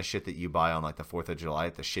 That's the kind of shit that you buy on, like, the 4th of July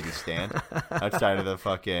at the shitty stand outside of the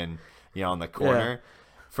fucking... on the corner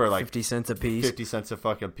for like 50 cents a piece. 50 cents a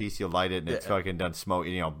fucking piece. You light it and it's fucking done smoke.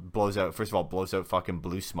 Blows out. First of all, blows out fucking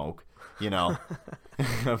blue smoke.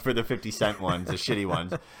 For the 50-cent ones, the shitty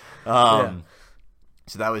ones.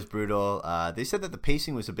 So that was brutal. They said that the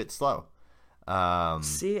pacing was a bit slow.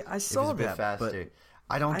 See, I saw it was a bit that, faster.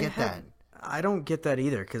 I don't get that. I don't get that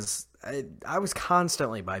either because I was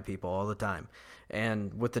constantly by people all the time,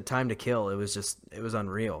 and with the time to kill, it was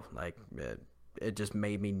unreal. Like. It just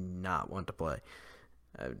made me not want to play.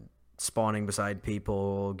 Spawning beside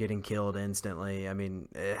people, getting killed instantly. I mean,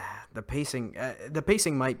 the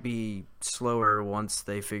pacing might be slower once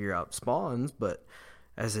they figure out spawns, but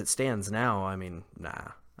as it stands now, I mean,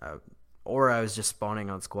 nah. Or I was just spawning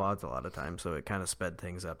on squads a lot of times, so it kind of sped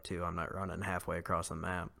things up too. I'm not running halfway across the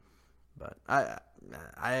map. But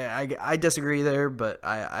I disagree there, but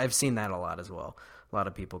I've seen that a lot as well. A lot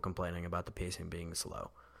of people complaining about the pacing being slow.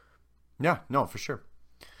 Yeah, no, for sure.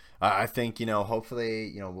 I think,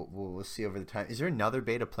 hopefully, we'll see over the time. Is there another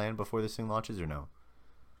beta planned before this thing launches or no?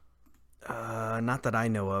 Not that I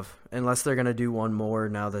know of. Unless they're going to do one more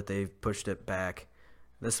now that they've pushed it back.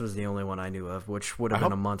 This was the only one I knew of, which would have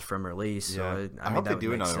been a month from release. Yeah, so I hope they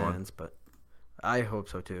do another one. But I hope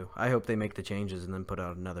so, too. I hope they make the changes and then put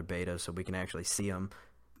out another beta so we can actually see them.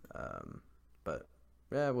 But,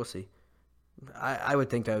 yeah, we'll see. I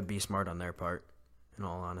would think that would be smart on their part, in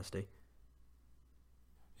all honesty.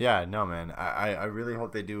 Yeah, no, man. I really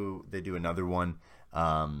hope they do another one.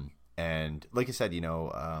 And like I said,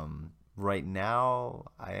 right now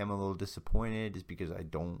I am a little disappointed just because I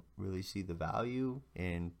don't really see the value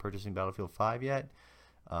in purchasing Battlefield 5 yet,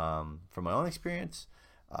 from my own experience.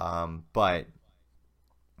 But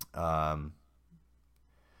I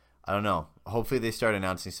don't know. Hopefully they start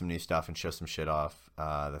announcing some new stuff and show some shit off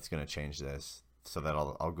that's going to change this. So that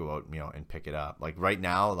I'll go out, and pick it up. Like right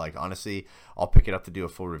now, like honestly, I'll pick it up to do a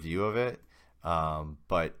full review of it.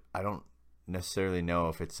 But I don't necessarily know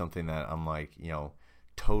if it's something that I'm like,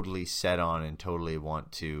 totally set on and totally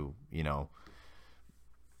want to,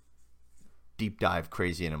 deep dive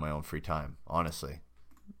crazy into my own free time, honestly.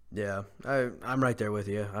 Yeah, I'm right there with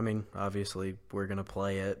you. I mean, obviously we're gonna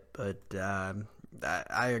play it, but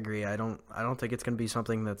I agree. I don't think it's gonna be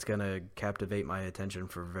something that's gonna captivate my attention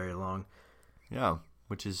for very long. Yeah,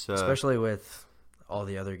 which is especially with all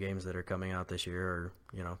the other games that are coming out this year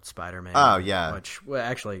are, Spider-Man. Oh, yeah. Which, well,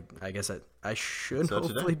 actually, I guess I should So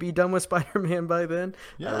hopefully be done with Spider-Man by then,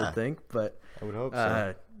 Yeah. I would think. But I would hope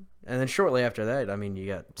so. and then shortly after that, I mean, you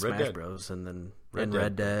got Red Smash Dead. Bros. And then Red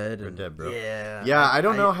Dead. Red Dead, bro. Yeah. Yeah, I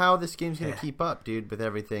don't know how this game's going to keep up, dude, with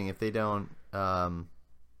everything if they don't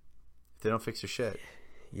fix their shit.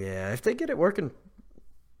 Yeah, if they get it working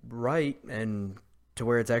right and to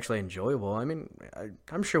where it's actually enjoyable, I mean,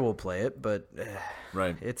 I'm sure we'll play it, but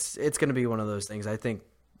Right. it's going to be one of those things. I think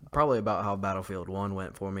probably about how Battlefield 1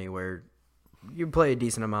 went for me, where you play a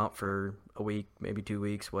decent amount for a week, maybe 2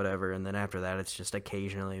 weeks, whatever, and then after that, it's just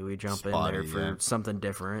occasionally we jump in there for something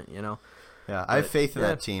different, Yeah, I have faith in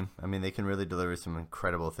that team. I mean, they can really deliver some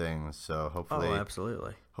incredible things. So hopefully,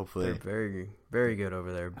 absolutely. Hopefully, they're very, very good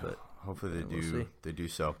over there. But hopefully they we'll do. See. They do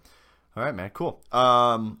so. All right, man. Cool.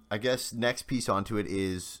 I guess next piece onto it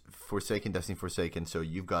is Destiny Forsaken. So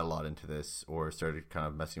you've got a lot into this, or started kind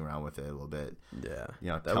of messing around with it a little bit. Yeah.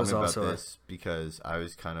 Tell me about this because I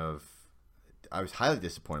was highly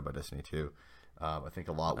disappointed by Destiny 2. I think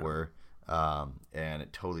a lot were, and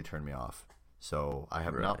it totally turned me off. So I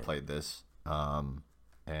have not played this.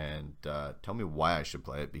 And tell me why I should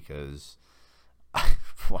play it, because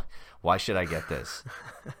why should I get this?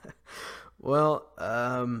 Well,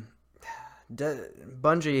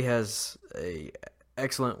 Bungie has a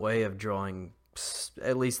excellent way of drawing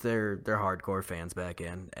at least their hardcore fans back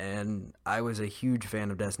in, and I was a huge fan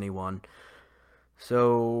of Destiny 1,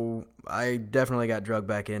 so I definitely got drugged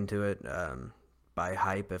back into it by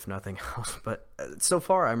hype, if nothing else. But so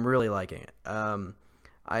far, I'm really liking it.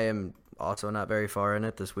 I am also not very far in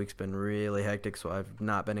it. This week's been really hectic, so I've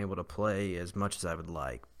not been able to play as much as I would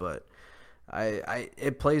like. But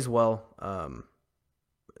it plays well.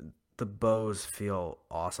 The bows feel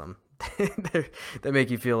awesome. They make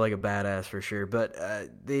you feel like a badass for sure. But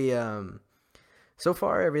so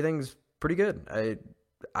far everything's pretty good.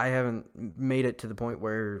 I haven't made it to the point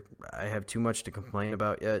where I have too much to complain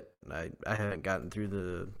about yet. I haven't gotten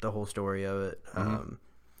through the whole story of it. Mm-hmm.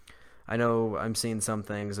 I know I'm seeing some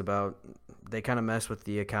things about they kind of mess with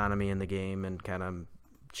the economy in the game and kind of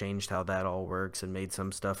changed how that all works and made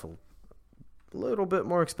some stuff a little bit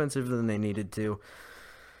more expensive than they needed to,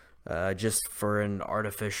 just for an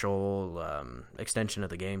artificial extension of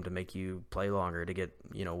the game to make you play longer to get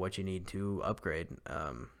what you need to upgrade.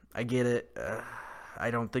 I get it.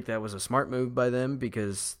 I don't think that was a smart move by them,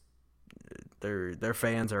 because their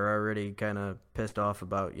fans are already kind of pissed off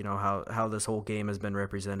about how this whole game has been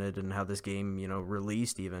represented and how this game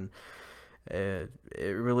released. Even it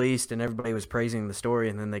released and everybody was praising the story,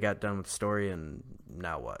 and then they got done with the story, and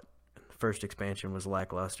now what? First expansion was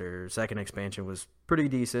lackluster, second expansion was pretty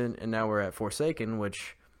decent, and now we're at Forsaken,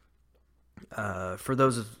 which for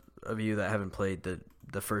those of you that haven't played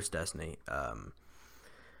the first Destiny,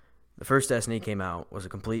 the first Destiny came out, was a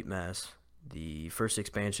complete mess. The first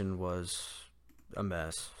expansion was a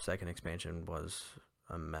mess. Second expansion was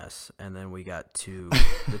a mess, and then we got to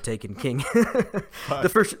the Taken King.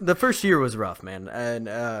 The first year was rough, man,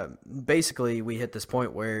 and basically we hit this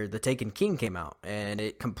point where the Taken King came out, and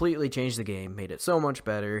it completely changed the game, made it so much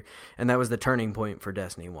better, and that was the turning point for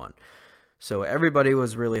Destiny 1. So everybody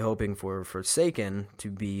was really hoping for Forsaken to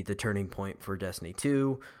be the turning point for Destiny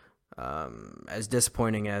 2. As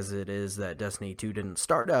disappointing as it is that Destiny 2 didn't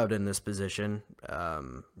start out in this position,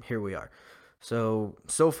 here we are. So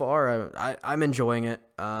far, I'm enjoying it.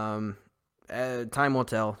 Time will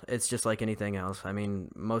tell. It's just like anything else. I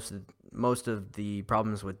mean, most of the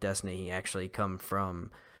problems with Destiny actually come from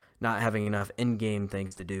not having enough in-game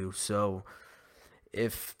things to do. So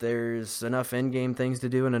if there's enough in-game things to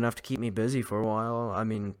do and enough to keep me busy for a while, I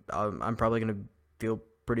mean, I'm probably going to feel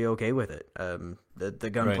pretty okay with it. The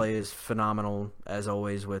gunplay is phenomenal, as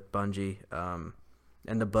always, with Bungie.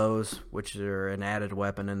 And the bows, which are an added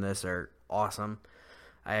weapon in this, are awesome.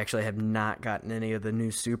 I actually have not gotten any of the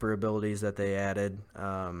new super abilities that they added.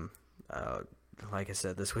 Like I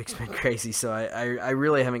said, this week's been crazy, so I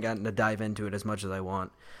really haven't gotten to dive into it as much as I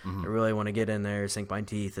want. Mm-hmm. I really want to get in there, sink my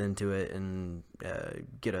teeth into it, and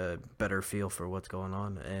get a better feel for what's going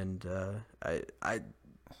on. And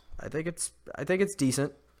I think it's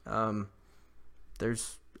decent.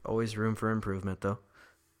 There's always room for improvement, though.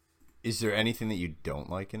 Is there anything that you don't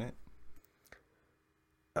like in it?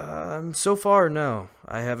 So far, no.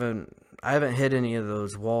 I haven't hit any of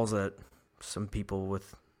those walls that some people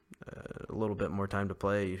with a little bit more time to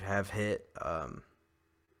play have hit.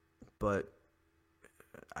 But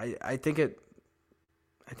I think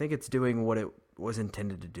it's doing what it was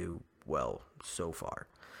intended to do well so far.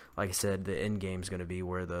 Like I said, the end game's going to be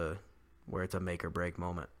where it's a make or break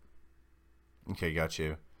moment. Okay, got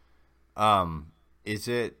you. Is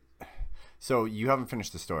it? So you haven't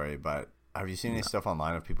finished the story, but have you seen any stuff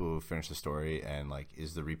online of people who finished the story and like,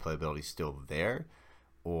 is the replayability still there,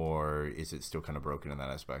 or is it still kind of broken in that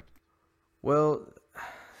aspect? Well,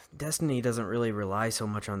 Destiny doesn't really rely so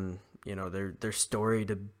much on their story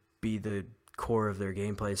to be the core of their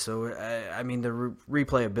gameplay. So I mean, the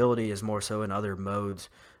replayability is more so in other modes.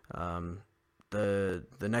 The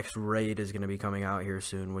next raid is going to be coming out here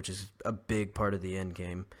soon, which is a big part of the end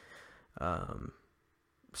game.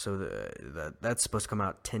 So that's supposed to come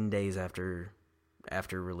out 10 days after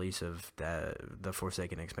release of the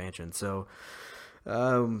Forsaken expansion. So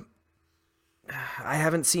I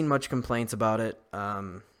haven't seen much complaints about it.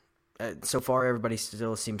 So far, everybody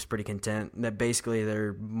still seems pretty content. That basically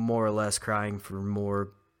they're more or less crying for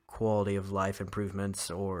more quality of life improvements,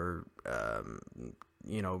 or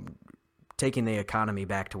taking the economy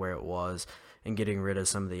back to where it was and getting rid of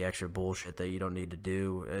some of the extra bullshit that you don't need to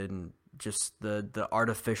do, and just the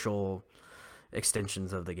artificial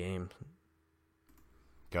extensions of the game.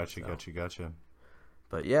 Gotcha.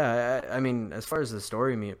 But yeah, I mean, as far as the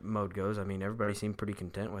story mode goes, I mean, everybody seemed pretty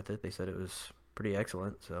content with it. They said it was pretty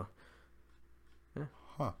excellent, so yeah.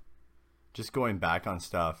 Huh. Just going back on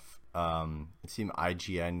stuff, it seemed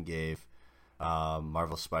IGN gave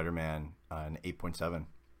Marvel Spider-Man an 8.7.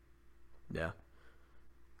 Yeah.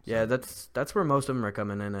 Yeah, that's where most of them are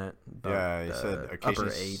coming in at. Yeah, he said upper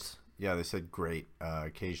 8s. Yeah, they said great.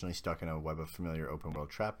 Occasionally stuck in a web of familiar open world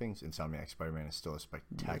trappings, Insomniac Spider-Man is still a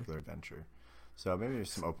spectacular adventure. So maybe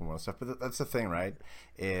there's some open world stuff, but that's the thing, right?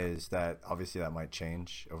 Is that obviously that might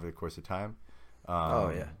change over the course of time.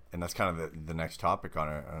 Yeah, and that's kind of the next topic on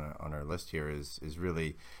our list here is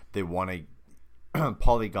really they want to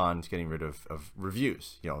Polygon's getting rid of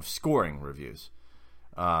reviews, of scoring reviews.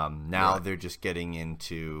 Now they're just getting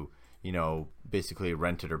into basically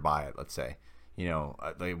rent it or buy it. Let's say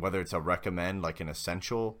like whether it's a recommend, like an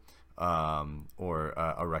essential, or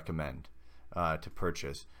a recommend to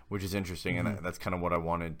purchase, which is interesting, and that's kind of what I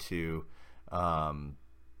wanted to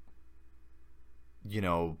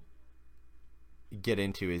get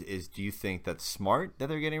into is do you think that's smart that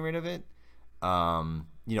they're getting rid of it?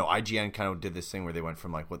 IGN kind of did this thing where they went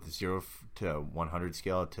from like the 0 to 100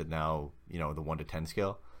 scale to now the 1 to 10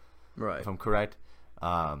 scale, right? If I'm correct.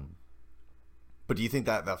 But do you think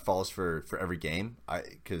that falls for every game?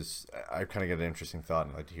 Because I kind of got an interesting thought,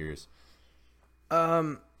 and I'd like to hear yours.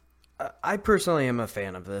 I personally am a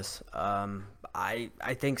fan of this. I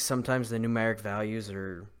think sometimes the numeric values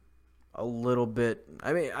are a little bit.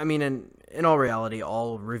 I mean, in all reality,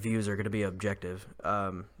 all reviews are going to be objective,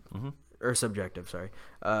 or subjective. Sorry,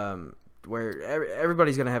 where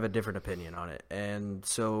everybody's going to have a different opinion on it, and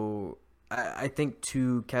so I think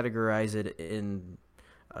to categorize it in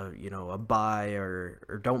a buy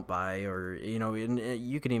or don't buy, or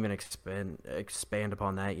you can even expand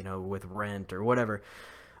upon that, with rent or whatever.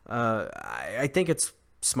 I think it's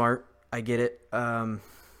smart. I get it.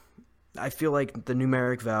 I feel like the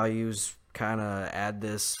numeric values kind of add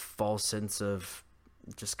this false sense of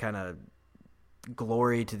just kind of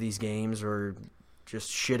glory to these games, or just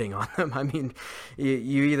shitting on them. I mean,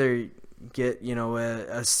 you either get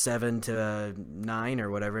a 7 to a 9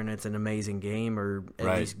 or whatever, and it's an amazing game, or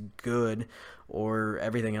at least good, or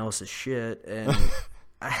everything else is shit. And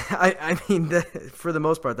I mean, for the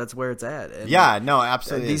most part, that's where it's at. And yeah, no,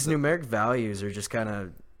 absolutely. These numeric values are just kind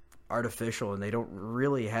of artificial, and they don't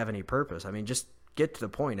really have any purpose. I mean, just get to the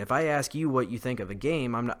point. If I ask you what you think of a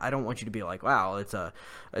game, I don't want you to be like, wow, it's a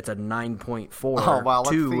 9.4,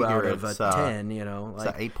 2 out of a 10.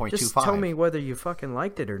 Like 8.25. Just tell me whether you fucking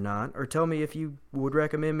liked it or not, or tell me if you would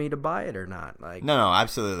recommend me to buy it or not. Like, no,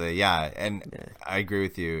 absolutely, yeah, and I agree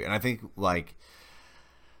with you. And I think what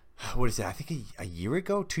is it? I think a year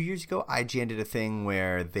ago, 2 years ago, IGN did a thing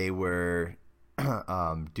where they were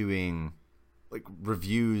doing like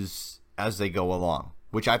reviews as they go along,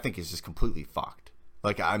 which I think is just completely fucked.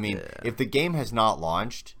 Like, I mean, if the game has not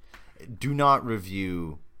launched, do not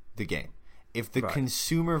review the game. If the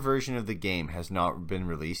consumer version of the game has not been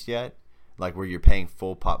released yet, like where you're paying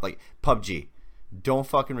full like PUBG, don't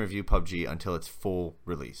fucking review PUBG until it's full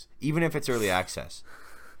release, even if it's early access.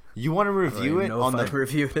 You want to review it on the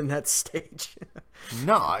review it in that stage.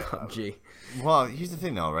 No, PUBG. Well, here's the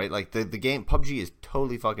thing, though, right? Like the game PUBG is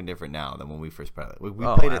totally fucking different now than when we first played it. We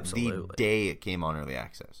played it the day it came on early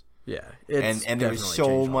access. Yeah, and there was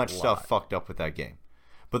so much stuff fucked up with that game,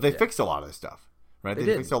 but they fixed a lot of the stuff, right? They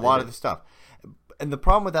fixed a lot of the stuff. And the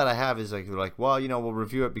problem with that I have is like they're like, well, we'll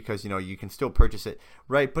review it because you can still purchase it,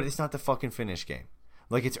 right? But it's not the fucking finished game.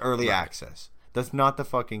 Like, it's early access. That's not the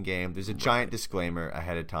fucking game. There's a giant disclaimer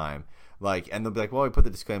ahead of time. Like, and they'll be like, well, we put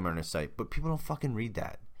the disclaimer on our site, but people don't fucking read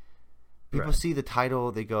that. People Right. see the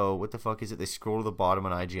title, they go, "What the fuck is it?" They scroll to the bottom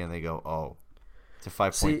on IGN, and they go, "Oh, it's a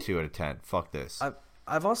 5.2 out of 10. Fuck this."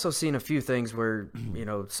 I've also seen a few things where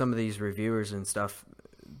some of these reviewers and stuff,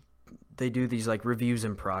 they do these like reviews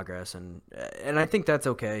in progress, and I think that's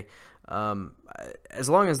okay, as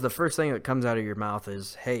long as the first thing that comes out of your mouth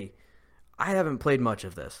is, "Hey, I haven't played much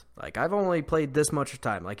of this. Like, I've only played this much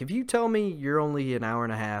time." Like, if you tell me you're only an hour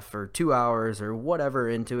and a half or 2 hours or whatever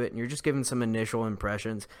into it, and you're just giving some initial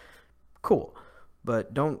impressions, cool.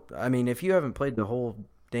 But if you haven't played the whole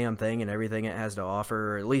damn thing and everything it has to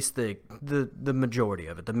offer, or at least the majority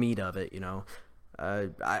of it, the meat of it,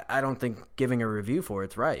 I don't think giving a review for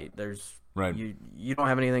it's right. Right. You don't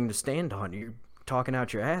have anything to stand on. You're talking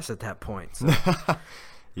out your ass at that point. So.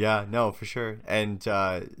 Yeah, no, for sure. And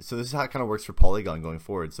so this is how it kind of works for Polygon going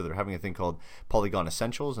forward. So they're having a thing called Polygon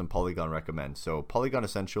Essentials and Polygon Recommend. So Polygon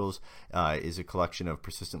Essentials is a collection of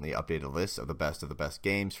persistently updated lists of the best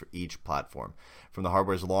games for each platform. From the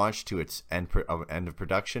hardware's launch to its end of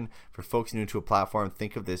production, for folks new to a platform,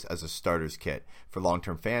 think of this as a starter's kit. For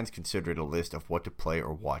long-term fans, consider it a list of what to play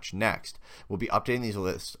or watch next. We'll be updating these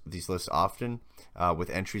lists often with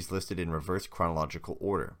entries listed in reverse chronological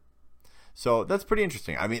order. So that's pretty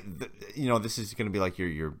interesting. I mean, this is going to be like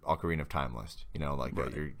your Ocarina of Time list, like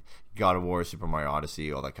Right. your God of War, Super Mario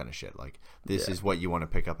Odyssey, all that kind of shit. Like, this is what you want to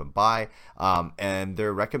pick up and buy. And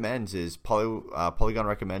their recommends is Polygon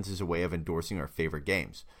Recommends is a way of endorsing our favorite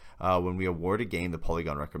games. When we award a game the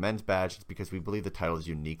Polygon Recommends badge, it's because we believe the title is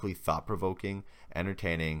uniquely thought-provoking,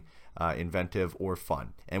 entertaining, inventive, or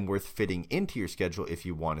fun, and worth fitting into your schedule if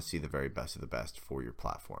you want to see the very best of the best for your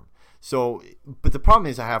platform. So, but the problem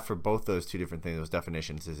is I have for both those two different things, those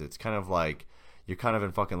definitions, is it's kind of like you're kind of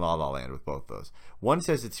in fucking La La Land with both those. One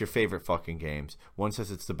says it's your favorite fucking games. One says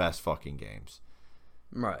it's the best fucking games.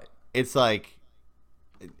 Right. It's like,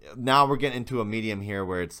 now we're getting into a medium here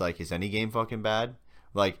where it's like, is any game fucking bad?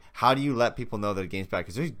 Like, how do you let people know that a game's bad?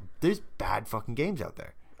 Because there's bad fucking games out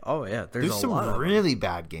there. Oh, yeah. There's some lot of really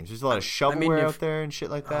bad games. There's a lot of shovelware out there and shit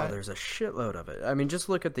like that. Oh, there's a shitload of it. I mean, just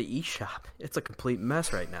look at the eShop. It's a complete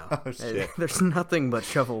mess right now. Oh, shit. There's nothing but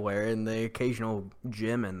shovelware and the occasional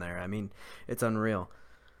gem in there. I mean, it's unreal.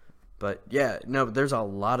 But, yeah, no, there's a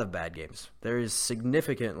lot of bad games. There is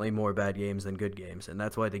significantly more bad games than good games, and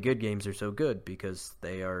that's why the good games are so good, because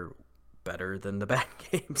they are better than the bad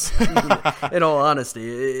games. I mean, in all honesty,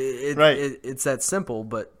 it's that simple,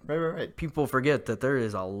 but Right. people forget that there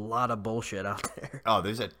is a lot of bullshit out there. Oh,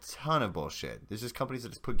 there's a ton of bullshit. There's just companies that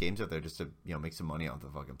just put games out there just to make some money off the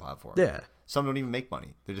fucking platform. Yeah. Some don't even make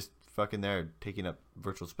money. They're just fucking there taking up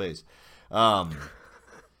virtual space.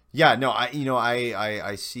 Yeah, no,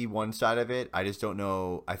 I see one side of it. I just don't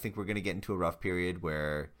know. I think we're gonna get into a rough period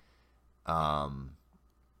where,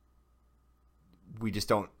 we just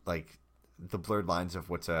don't like the blurred lines of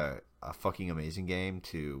what's a fucking amazing game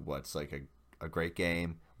to what's like a great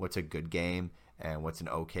game, what's a good game, and what's an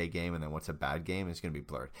okay game, and then what's a bad game is going to be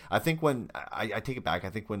blurred. I think when I take it back, I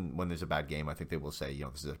think when there's a bad game, I think they will say,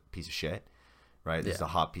 this is a piece of shit, right? This is a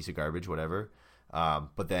hot piece of garbage, whatever.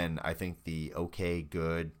 But then I think the okay,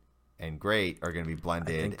 good, and great are going to be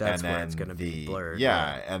blended. I think that's and then where it's going to be blurred.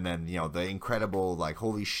 Yeah, and then the incredible, like,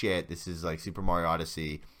 holy shit, this is like Super Mario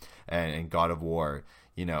Odyssey and God of War,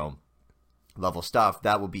 level stuff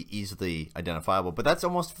that will be easily identifiable. But that's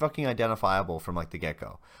almost fucking identifiable from like the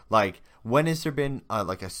get-go. Like, when has there been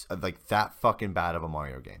like that fucking bad of a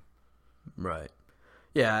Mario game? Right.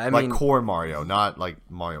 Yeah, I like mean, core Mario, not like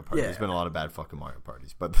Mario Party. Yeah. There's been a lot of bad fucking Mario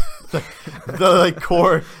parties, but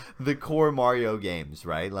the core Mario games,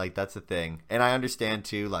 right? Like, that's the thing. And I understand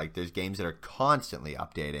too, like, there's games that are constantly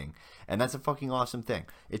updating, and that's a fucking awesome thing.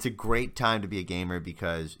 It's a great time to be a gamer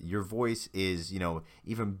because your voice is,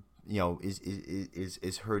 even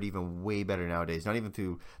is heard even way better nowadays. Not even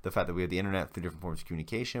through the fact that we have the internet, through different forms of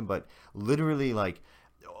communication, but literally, like,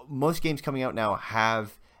 most games coming out now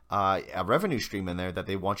have a revenue stream in there that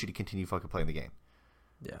they want you to continue fucking playing the game.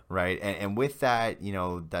 Yeah. Right. And with that,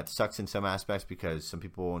 that sucks in some aspects because some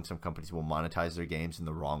people and some companies will monetize their games in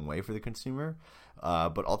the wrong way for the consumer.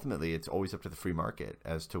 But ultimately, it's always up to the free market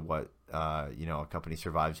as to what, a company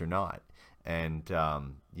survives or not. And,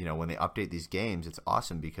 when they update these games, it's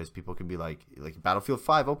awesome because people can be like Battlefield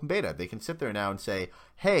 5 open beta. They can sit there now and say,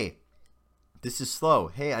 hey, this is slow.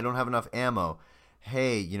 Hey, I don't have enough ammo.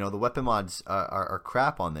 Hey, the weapon mods are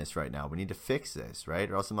crap on this right now. We need to fix this, right?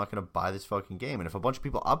 Or else I'm not going to buy this fucking game. And if a bunch of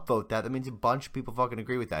people upvote that means a bunch of people fucking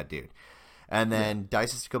agree with that dude. And then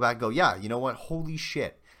DICE has to go back and go, yeah, you know what? Holy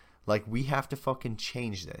shit. Like, we have to fucking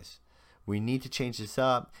change this. we need to change this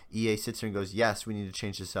up. EA sits there and goes, yes, we need to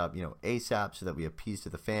change this up, ASAP, so that we appease to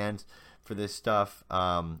the fans for this stuff.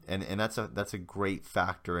 And that's a great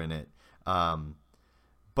factor in it.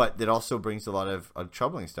 But it also brings a lot of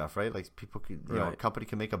troubling stuff, right? Like people could, a company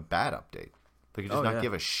can make a bad update. They could just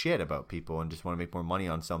give a shit about people and just want to make more money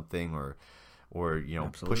on something, or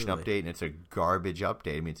push an update and it's a garbage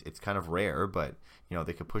update. I mean, it's kind of rare, but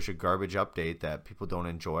they could push a garbage update that people don't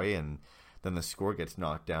enjoy, and then the score gets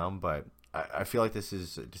knocked down. But I feel like this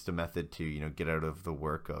is just a method to get out of the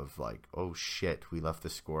work of like, oh shit, we left the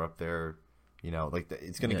score up there.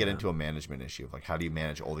 It's going to get into a management issue of like, how do you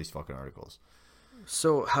manage all these fucking articles?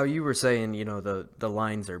 So how you were saying, the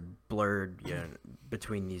lines are blurred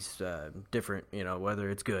between these different, whether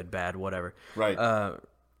it's good, bad, whatever. Right.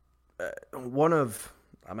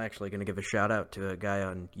 I'm actually going to give a shout out to a guy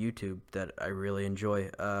on YouTube that I really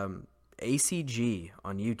enjoy. ACG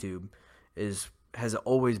on YouTube has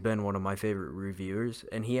always been one of my favorite reviewers,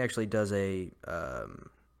 and he actually does a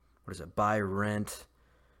buy, rent,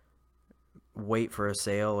 wait for a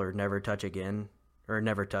sale, or never touch again. Or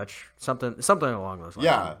never touch, something along those lines.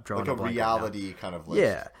 Yeah, like a reality kind of list.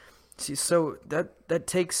 Yeah. See, so that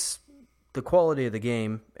takes the quality of the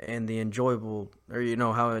game and the enjoyable, or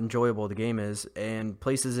how enjoyable the game is, and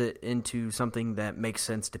places it into something that makes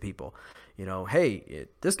sense to people. Hey,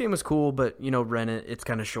 this game is cool, but rent it. It's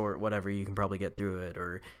kind of short. Whatever, you can probably get through it.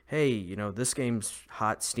 Or hey, this game's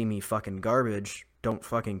hot, steamy, fucking garbage. Don't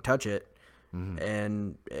fucking touch it.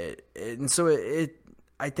 Mm-hmm. And so it.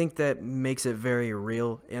 I think that makes it very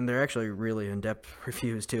real, and they're actually really in-depth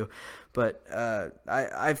reviews too. But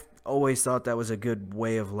I've always thought that was a good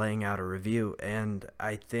way of laying out a review, and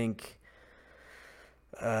I think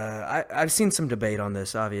I've seen some debate on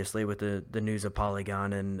this, obviously, with the news of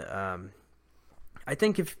Polygon, and I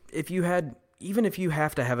think if you have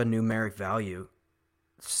to have a numeric value,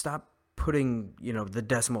 stop putting the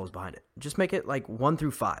decimals behind it. Just make it like 1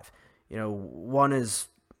 through 5. 1 is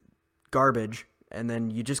garbage. And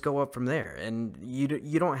then you just go up from there, and you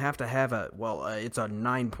don't have to have it's a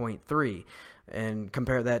 9.3, and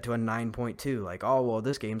compare that to a 9.2. Like, oh well,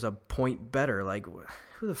 this game's a point better. Like,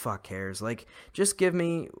 who the fuck cares? Like, just give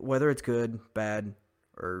me whether it's good, bad,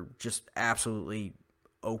 or just absolutely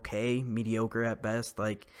okay, mediocre at best.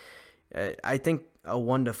 Like, I think a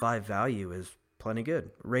 1 to 5 value is plenty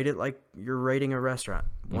good. Rate it like you're rating a restaurant,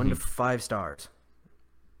 1 to 5 stars.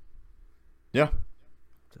 Yeah.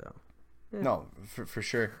 So. Yeah. No, for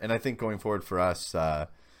sure. And I think going forward for us, for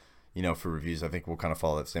reviews, I think we'll kind of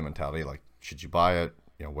follow that same mentality. Like, should you buy it?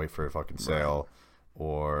 Wait for a fucking sale. Right.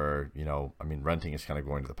 Or, renting is kind of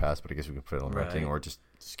going to the past, but I guess we can put it on renting, or just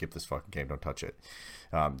skip this fucking game, don't touch it.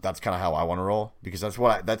 That's kind of how I want to roll, because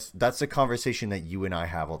that's the conversation that you and I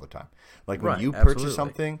have all the time. Like, when you purchase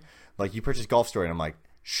something, like you purchase Golf Story, and I'm like,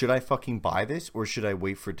 should I fucking buy this, or should I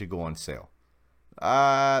wait for it to go on sale?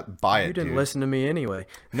 Buy it. You didn't dude. Listen to me anyway.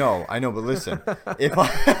 No, I know, but listen, if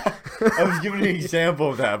I was giving an example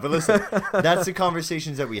of that, but listen, that's the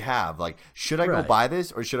conversations that we have. Like, should I go buy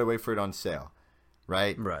this, or should I wait for it on sale?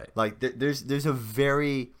 Right. Like, there's a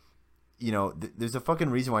very, there's a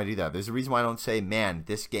fucking reason why I do that. There's a reason why I don't say, man,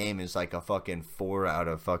 this game is like a fucking 4 out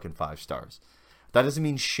of fucking 5 stars. That doesn't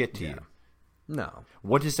mean shit to you. No.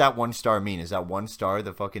 What does that 1 star mean? Is that 1 star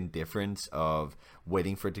the fucking difference of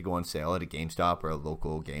waiting for it to go on sale at a GameStop or a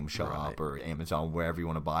local game shop or Amazon, wherever you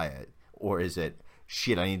want to buy it? Or is it,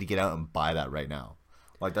 shit, I need to get out and buy that right now?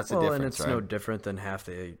 Like, that's the difference, and it's right? no different than half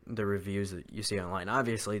the reviews that you see online.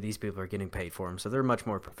 Obviously, these people are getting paid for them, so they're much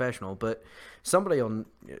more professional. But somebody will,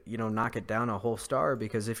 knock it down a whole star,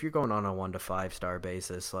 because if you're going on a 1 to 5 star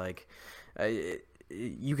basis, like,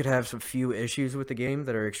 you could have some few issues with the game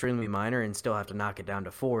that are extremely minor and still have to knock it down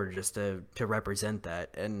to 4 just to represent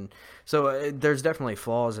that. And so there's definitely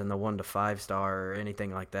flaws in the 1 to 5 star or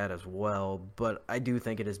anything like that as well. But I do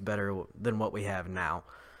think it is better than what we have now.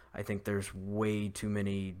 I think there's way too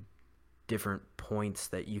many different points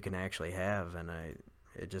that you can actually have, and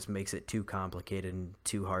it just makes it too complicated and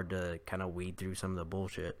too hard to kind of weed through some of the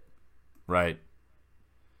bullshit. Right.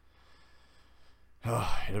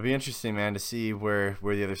 Oh, it'll be interesting, man, to see where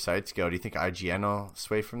the other sites go. Do you think IGN will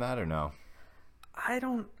sway from that or no? I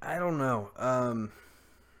don't know.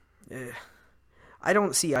 I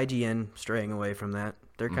don't see IGN straying away from that.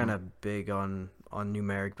 They're kind of big on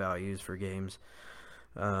numeric values for games.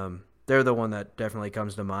 They're the one that definitely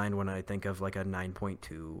comes to mind when I think of like a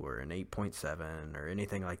 9.2 or an 8.7 or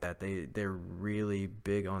anything like that. They're really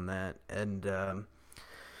big on that, and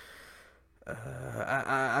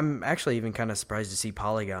I'm actually even kind of surprised to see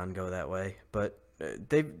Polygon go that way. But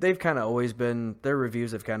they've kind of always been, their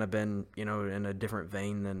reviews have kind of been, in a different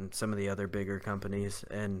vein than some of the other bigger companies,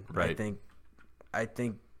 and Right.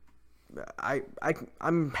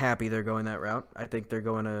 I'm happy they're going that route. I think they're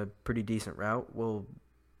going a pretty decent route. We'll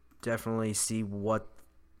definitely see what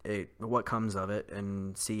comes of it,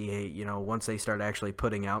 and see, once they start actually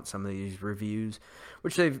putting out some of these reviews,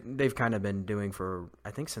 which they've kind of been doing for,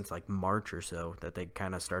 I think, since like March or so, that they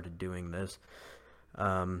kind of started doing this.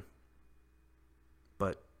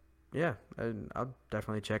 But yeah, I'll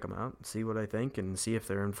definitely check them out, see what I think, and see if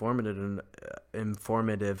they're informative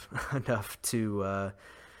enough to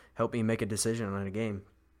help me make a decision on a game.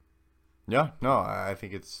 Yeah, no, I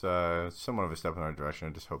think it's somewhat of a step in our direction.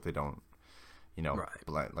 I just hope they don't, Right.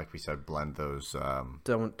 blend, like we said, blend those.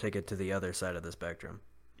 Don't take it to the other side of the spectrum.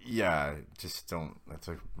 Yeah, just don't. It's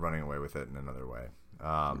like running away with it in another way.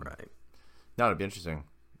 Right. No, it'd be interesting.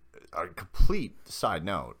 A complete side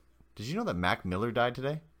note. Did you know that Mac Miller died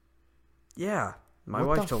today? Yeah, my What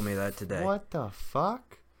wife the told me that today. What the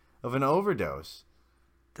fuck? Of an overdose.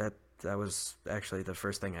 That was actually the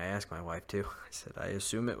first thing I asked my wife too. I said, I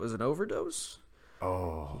assume it was an overdose.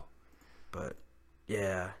 Oh. But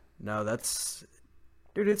yeah, no,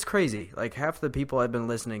 dude, it's crazy. Like, half the people I've been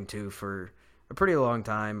listening to for a pretty long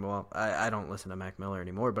time. Well, I don't listen to Mac Miller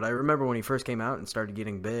anymore, but I remember when he first came out and started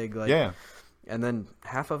getting big. Like, Yeah. And then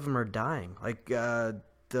half of them are dying. Like,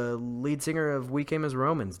 the lead singer of We Came as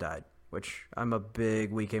Romans died, which I'm a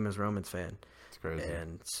big We Came as Romans fan. It's crazy.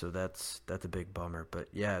 And so that's a big bummer. But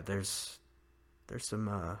yeah, there's some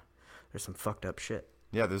fucked up shit.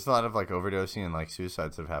 Yeah, there's a lot of like overdosing and like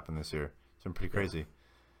suicides that have happened this year. It's been pretty crazy.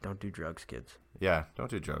 Don't do drugs, kids. Yeah, don't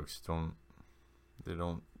do drugs. They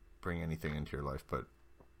don't bring anything into your life but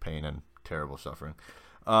pain and terrible suffering.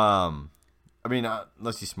 I mean,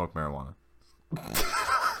 unless you smoke marijuana.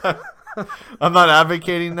 I'm not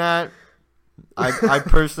advocating that. I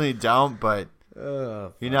personally don't, but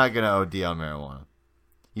you're not gonna OD on marijuana.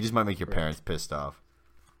 You just might make your parents pissed off.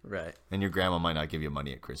 Right. And your grandma might not give you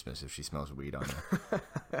money at Christmas if she smells weed on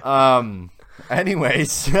you.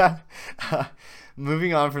 Anyways,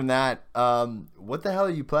 moving on from that, what the hell are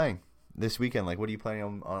you playing this weekend? Like, what are you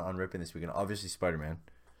planning on ripping this weekend? Obviously, Spider-Man.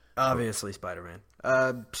 Obviously,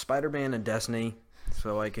 Spider-Man. Spider-Man and Destiny,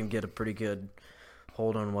 so I can get a pretty good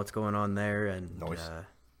hold on what's going on there and Nice.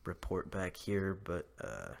 Report back here. But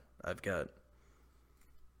I've got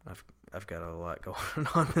a lot going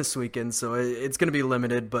on this weekend, so it's going to be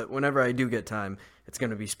limited. But whenever I do get time, it's going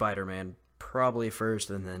to be Spider-Man probably first,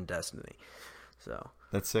 and then Destiny. So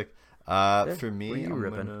That's sick. Yeah, For me, what are you I'm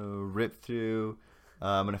ripping? gonna rip through.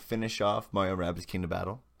 I'm gonna finish off Mario Rabbids Kingdom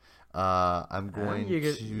Battle. I'm going you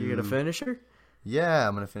get a finisher? Yeah,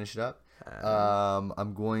 I'm gonna finish it up.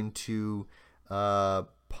 I'm going to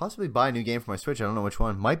possibly buy a new game for my Switch. I don't know which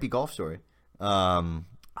one. Might be Golf Story.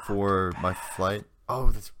 For my flight. Oh,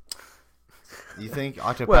 that's. You think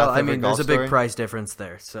Octopath? Well, I over mean, Golf there's a big Story? price difference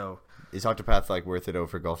there, so. Is Octopath like worth it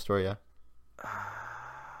over Golf Story? Yeah.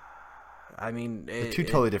 I mean, They're two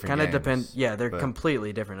totally different kind of games, depends. Yeah, they're but-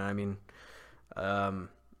 completely different. I mean,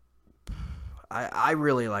 I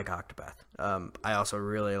really like Octopath. I also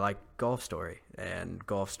really like Golf Story, and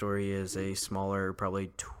Golf Story is a smaller, probably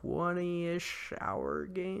 20-ish hour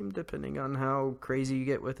game, depending on how crazy you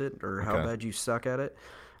get with it or how Okay. bad you suck at it.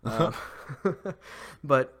 And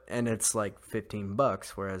it's like $15,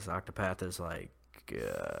 whereas Octopath is like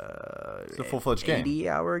It's a full-fledged game.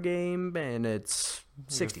 80-hour game, and it's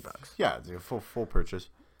 $60. Yeah, it's a full purchase.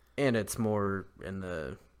 And it's more in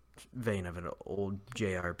the vein of an old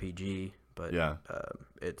JRPG, but Yeah.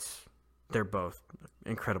 they're both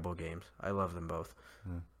incredible games. I love them both.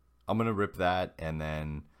 I'm gonna rip that and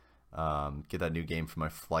then get that new game for my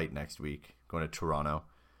flight next week. Going to Toronto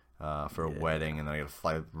for a wedding, and then I got to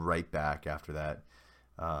fly right back after that.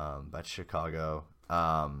 That's Chicago.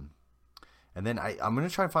 And then I'm gonna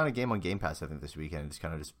try and find a game on Game Pass. I think this weekend, just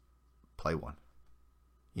kind of just play one.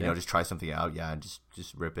 You know, just try something out. Yeah, and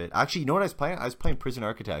just rip it. Actually, you know what I was playing? I was playing Prison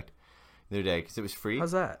Architect the other day because it was free.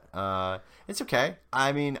 How's that? It's okay.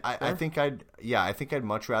 I mean, I think I'd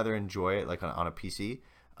much rather enjoy it like on a PC.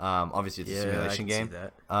 Obviously, it's a simulation game. See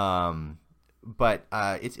that. But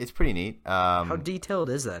it's pretty neat. How detailed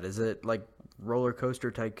is that? Is it like Roller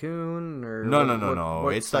Coaster Tycoon or No.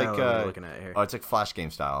 What It's style like are we looking at here? it's like Flash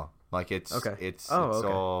game style. Like it's Okay. It's okay.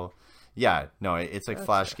 all. Yeah, no, it's like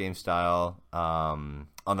Flash game style.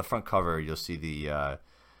 On the front cover, you'll see the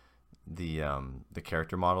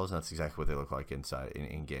character models, and that's exactly what they look like inside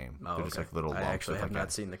in game. Oh, they're just okay. like little lumps. I actually with have like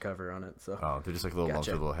not seen the cover on it. So they're just like little lumps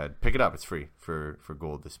Gotcha. with a little head. Pick it up; it's free for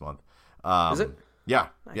gold this month. Is it? Yeah,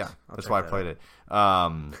 Nice. yeah. I'll That's check why I that played it.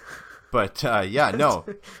 But yeah, no.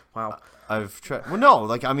 Wow. I've tried. Well, no,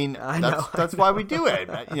 like I mean, I know. that's why we do it.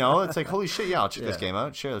 You know, it's like holy shit, yeah, I'll check this game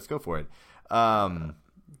out. Sure, let's go for it.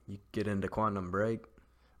 You get into Quantum Break?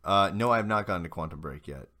 No, I have not gotten to Quantum Break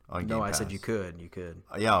yet on Game No, Pass. I said you could. You could.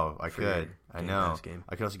 Yeah, I For could. your I Game know. Pass game.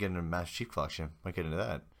 I could also get into Master Chief Collection. Might get into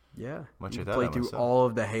that. Yeah. Might You check that played out through myself. all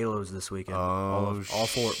of the Halos this weekend. Oh, all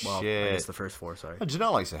four. Well, I shit. guess the first four. Sorry.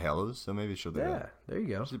 Janelle likes the Halos, so maybe she'll do Yeah. that. There you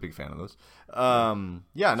go. She's a big fan of those. Yeah, no, I'm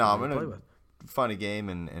Something to play gonna with. find a game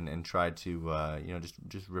and try to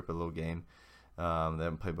just rip a little game that I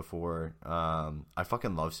haven't played before. I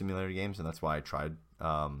fucking love simulator games, and that's why I tried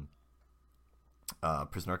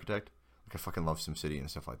Prison Architect. Like I fucking love SimCity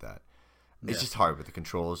and stuff like that. It's just hard with the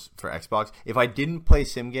controls for Xbox. If I didn't play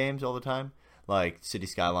sim games all the time, like City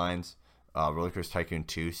Skylines, Roller Coaster Tycoon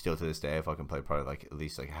 2, still to this day, I fucking play probably like at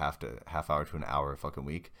least like half hour to an hour a fucking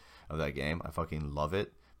week of that game. I fucking love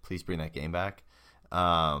it. Please bring that game back.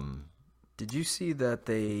 Did you see that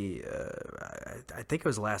they? I think it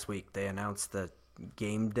was last week. They announced that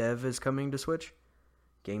Game Dev is coming to Switch.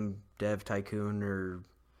 Game Dev Tycoon or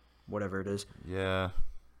whatever it is. Yeah.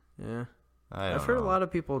 Yeah. I've heard a lot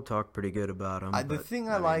of people talk pretty good about them. The thing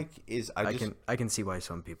I like is I can see why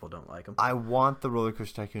some people don't like them. I want the Roller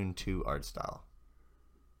Coaster Tycoon 2 art style.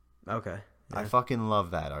 Okay. Yeah. I fucking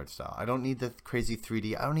love that art style. I don't need the crazy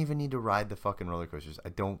 3D. I don't even need to ride the fucking roller coasters. I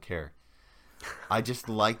don't care. I just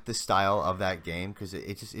like the style of that game because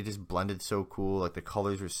it just blended so cool. Like the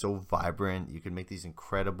colors were so vibrant. You could make these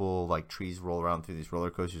incredible like trees roll around through these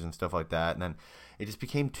roller coasters and stuff like that. And then it just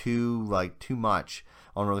became too much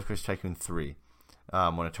on Roller Coaster Tycoon 3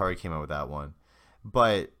 when Atari came out with that one.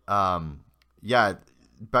 But yeah,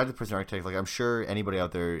 back to Prison Architect. Like I'm sure anybody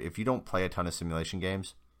out there, if you don't play a ton of simulation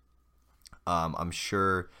games, I'm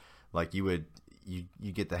sure like you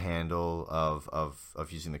get the handle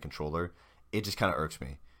of using the controller. It just kind of irks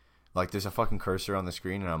me. Like there's a fucking cursor on the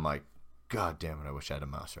screen and I'm like, God damn it, I wish I had a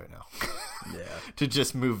mouse right now. Yeah. To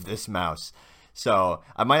just move this mouse. So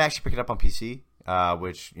I might actually pick it up on PC,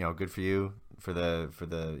 which, good for you for the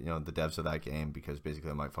the devs of that game, because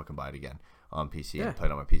basically I might fucking buy it again on PC and play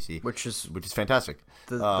it on my PC. Which is fantastic.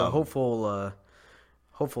 The hopeful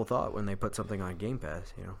thought when they put something on Game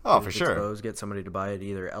Pass, Oh, for sure. Expose, get somebody to buy it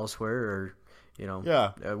either elsewhere or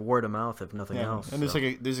word of mouth if nothing else. And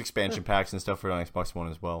there's expansion packs and stuff for it on Xbox One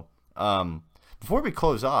as well. Before we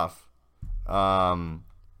close off, how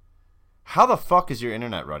the fuck is your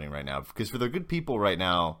internet running right now? Because for the good people right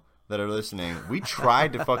now that are listening, we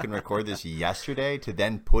tried to fucking record this yesterday to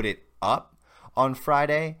then put it up on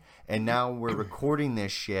Friday, and now we're recording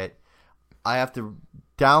this shit. I have to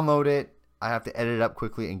download it. I have to edit it up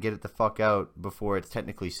quickly and get it the fuck out before it's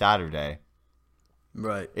technically Saturday.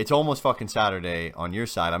 Right. It's almost fucking Saturday on your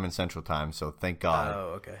side. I'm in Central Time, so thank God.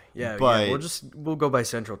 Oh, okay. Yeah, but, we'll go by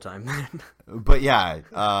Central Time then. But yeah,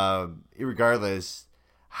 regardless,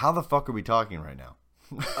 how the fuck are we talking right now?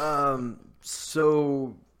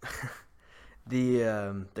 So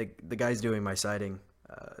the guys doing my siding,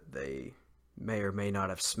 they may or may not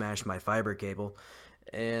have smashed my fiber cable,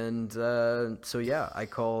 and so yeah, I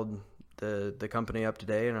called the company up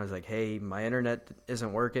today and I was like, hey, my internet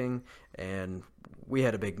isn't working, and we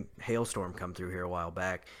had a big hailstorm come through here a while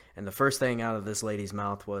back, and the first thing out of this lady's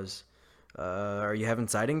mouth was, are you having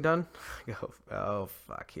siding done? I go, oh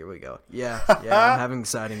fuck, here we go. Yeah, I'm having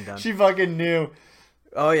siding done. She fucking knew.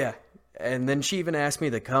 Oh yeah. And then she even asked me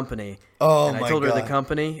the company. Oh and my I told God. her the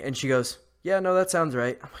company, and she goes, yeah, no, that sounds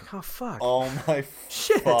right. I'm like, oh fuck. Oh my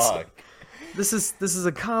shit. fuck. This is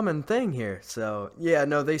a common thing here. So yeah,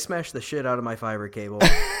 no, they smashed the shit out of my fiber cable.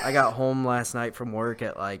 I got home last night from work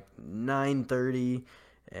at like 9:30,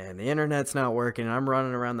 and the internet's not working. I'm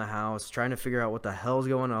running around the house trying to figure out what the hell's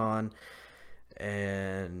going on,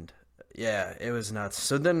 and yeah, it was nuts.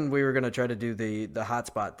 So then we were gonna try to do the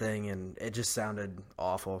hotspot thing, and it just sounded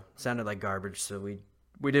awful. It sounded like garbage. So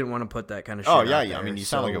we didn't want to put that kind of shit. Oh yeah, out yeah. I there. mean, you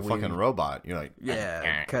sound So like a fucking robot. You're like,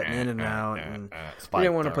 cutting in and out, and we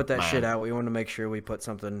didn't want to put that shit out. We wanted to make sure we put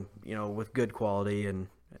something, with good quality and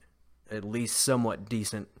at least somewhat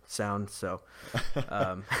decent sound. So,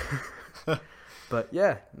 but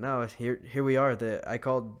yeah, no, here we are. I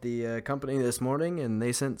called the company this morning, and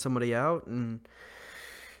they sent somebody out, and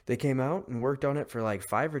they came out and worked on it for like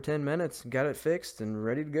 5 or 10 minutes, got it fixed and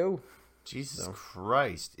ready to go. Jesus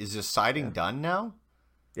Christ. Is the siding done now?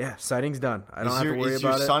 Yeah, siding's done. I don't have to worry about it. Is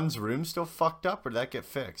your son's room still fucked up, or did that get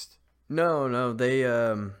fixed? No, they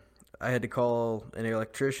I had to call an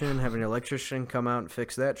electrician, have an electrician come out and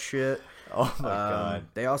fix that shit. Oh my God.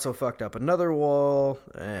 They also fucked up another wall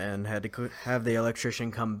and had to have the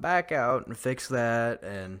electrician come back out and fix that.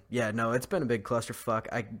 And yeah, no, it's been a big clusterfuck.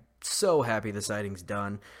 I'm so happy the siding's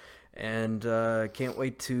done. And can't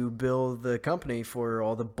wait to bill the company for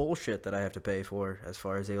all the bullshit that I have to pay for as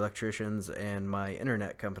far as the electricians and my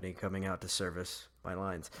internet company coming out to service my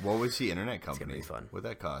lines. What was the internet company? It's going to be fun. What'd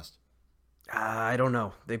that cost? I don't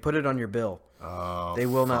know. They put it on your bill. Oh, they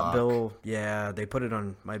will fuck. not bill. Yeah, they put it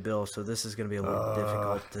on my bill, so this is going to be a little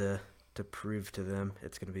difficult to prove to them.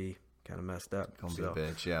 It's going to be kind of messed up. Gonna be a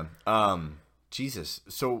bitch, yeah. Jesus.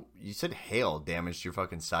 So you said hail damaged your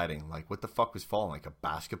fucking siding. Like, what the fuck was falling? Like a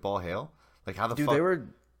basketball hail? Like, how the fuck?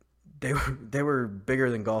 They were bigger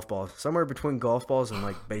than golf balls. Somewhere between golf balls and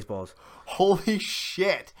like baseballs. Holy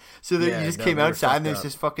shit! So then you just came outside and there's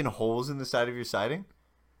just fucking holes in the side of your siding?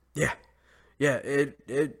 Yeah. Yeah,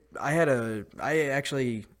 I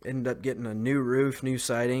actually ended up getting a new roof, new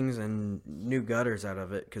sidings, and new gutters out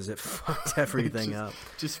of it because it fucked everything up.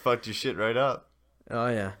 Just fucked your shit right up. Oh,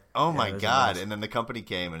 yeah. Oh, my God. And then the company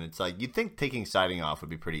came, and it's like, you'd think taking siding off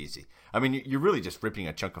would be pretty easy. I mean, you're really just ripping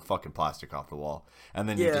a chunk of fucking plastic off the wall. And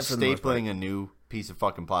then you're just stapling a new piece of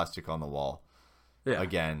fucking plastic on the wall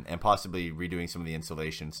again, and possibly redoing some of the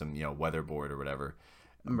insulation, some, weatherboard or whatever.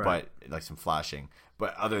 Right. But, like, some flashing.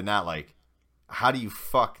 But other than that, like, how do you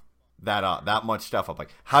fuck that up? That much stuff up?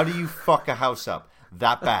 Like, how do you fuck a house up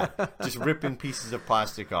that bad? Just ripping pieces of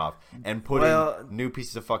plastic off and putting new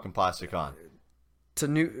pieces of fucking plastic on.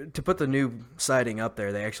 To put the new siding up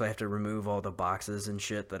there, they actually have to remove all the boxes and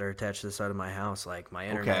shit that are attached to the side of my house, like my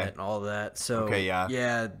internet and all that. So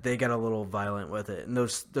yeah, they got a little violent with it. And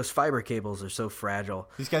those fiber cables are so fragile.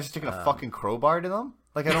 These guys are taking a fucking crowbar to them?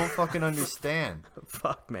 Like, I don't fucking understand.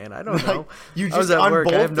 Fuck, man, I don't know. You just I was at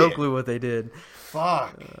work. I have no it. clue what they did.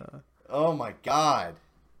 Fuck. Oh my God.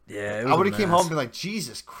 Yeah, I would have came home and been like,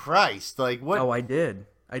 Jesus Christ, like what? Oh, I did.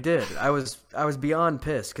 I was beyond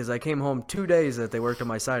pissed because I came home 2 days that they worked on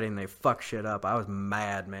my siding and they fucked shit up. I was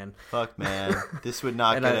mad, man. Fuck, man. This would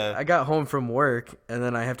not and I got home from work and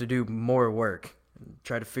then I have to do more work.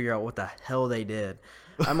 Try to figure out what the hell they did.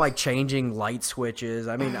 I'm like changing light switches.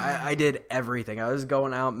 I mean, I did everything. I was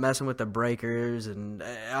going out messing with the breakers, and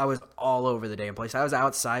I was all over the damn place. I was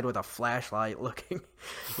outside with a flashlight looking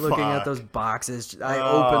at those boxes. I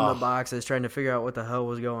opened the boxes trying to figure out what the hell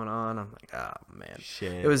was going on. I'm like, oh man,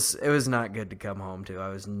 shit. It was not good to come home to. I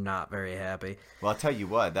was not very happy. Well, I'll tell you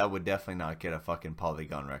what, that would definitely not get a fucking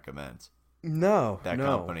Polygon recommends. No, that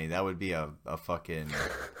company, that would be a fucking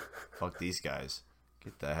fuck these guys.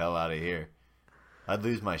 Get the hell out of here. I'd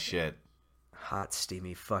lose my shit. Hot,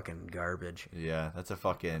 steamy fucking garbage. Yeah, that's a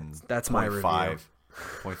fucking... That's my review.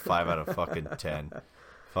 0.5 out of fucking 10.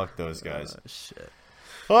 Fuck those guys. Oh, shit.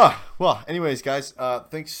 Well, anyways, guys,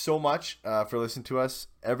 thanks so much for listening to us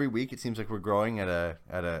every week. It seems like we're growing at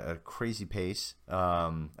a crazy pace.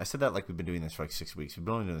 I said that like we've been doing this for like 6 weeks. We've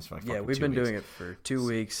been only doing this for like fucking 2 weeks. Yeah, we've been doing it for 2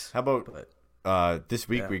 weeks. How about this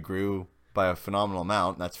week we grew by a phenomenal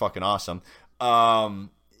amount. That's fucking awesome.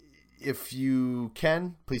 If you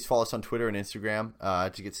can, please follow us on Twitter and Instagram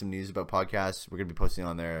to get some news about podcasts. We're going to be posting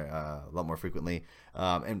on there a lot more frequently.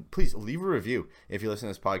 And please leave a review if you listen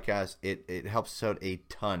to this podcast. It helps us out a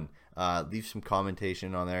ton. Leave some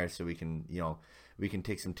commentation on there so we can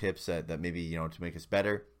take some tips that maybe to make us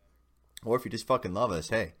better. Or if you just fucking love us,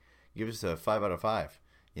 hey, give us a 5 out of 5.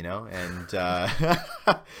 And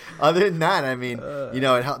other than that, I mean,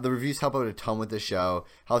 the reviews help out a ton with the show.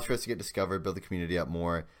 Helps for us to get discovered, build the community up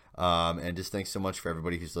more. And just thanks so much for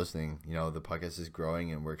everybody who's listening. The podcast is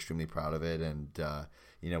growing and we're extremely proud of it. And,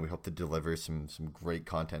 we hope to deliver some great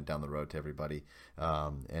content down the road to everybody.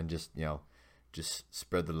 And just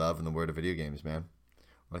spread the love and the word of video games, man.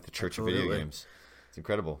 We're like the church of video games. It's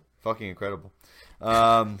incredible. Fucking incredible.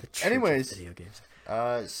 Anyways, video games.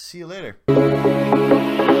 See you later.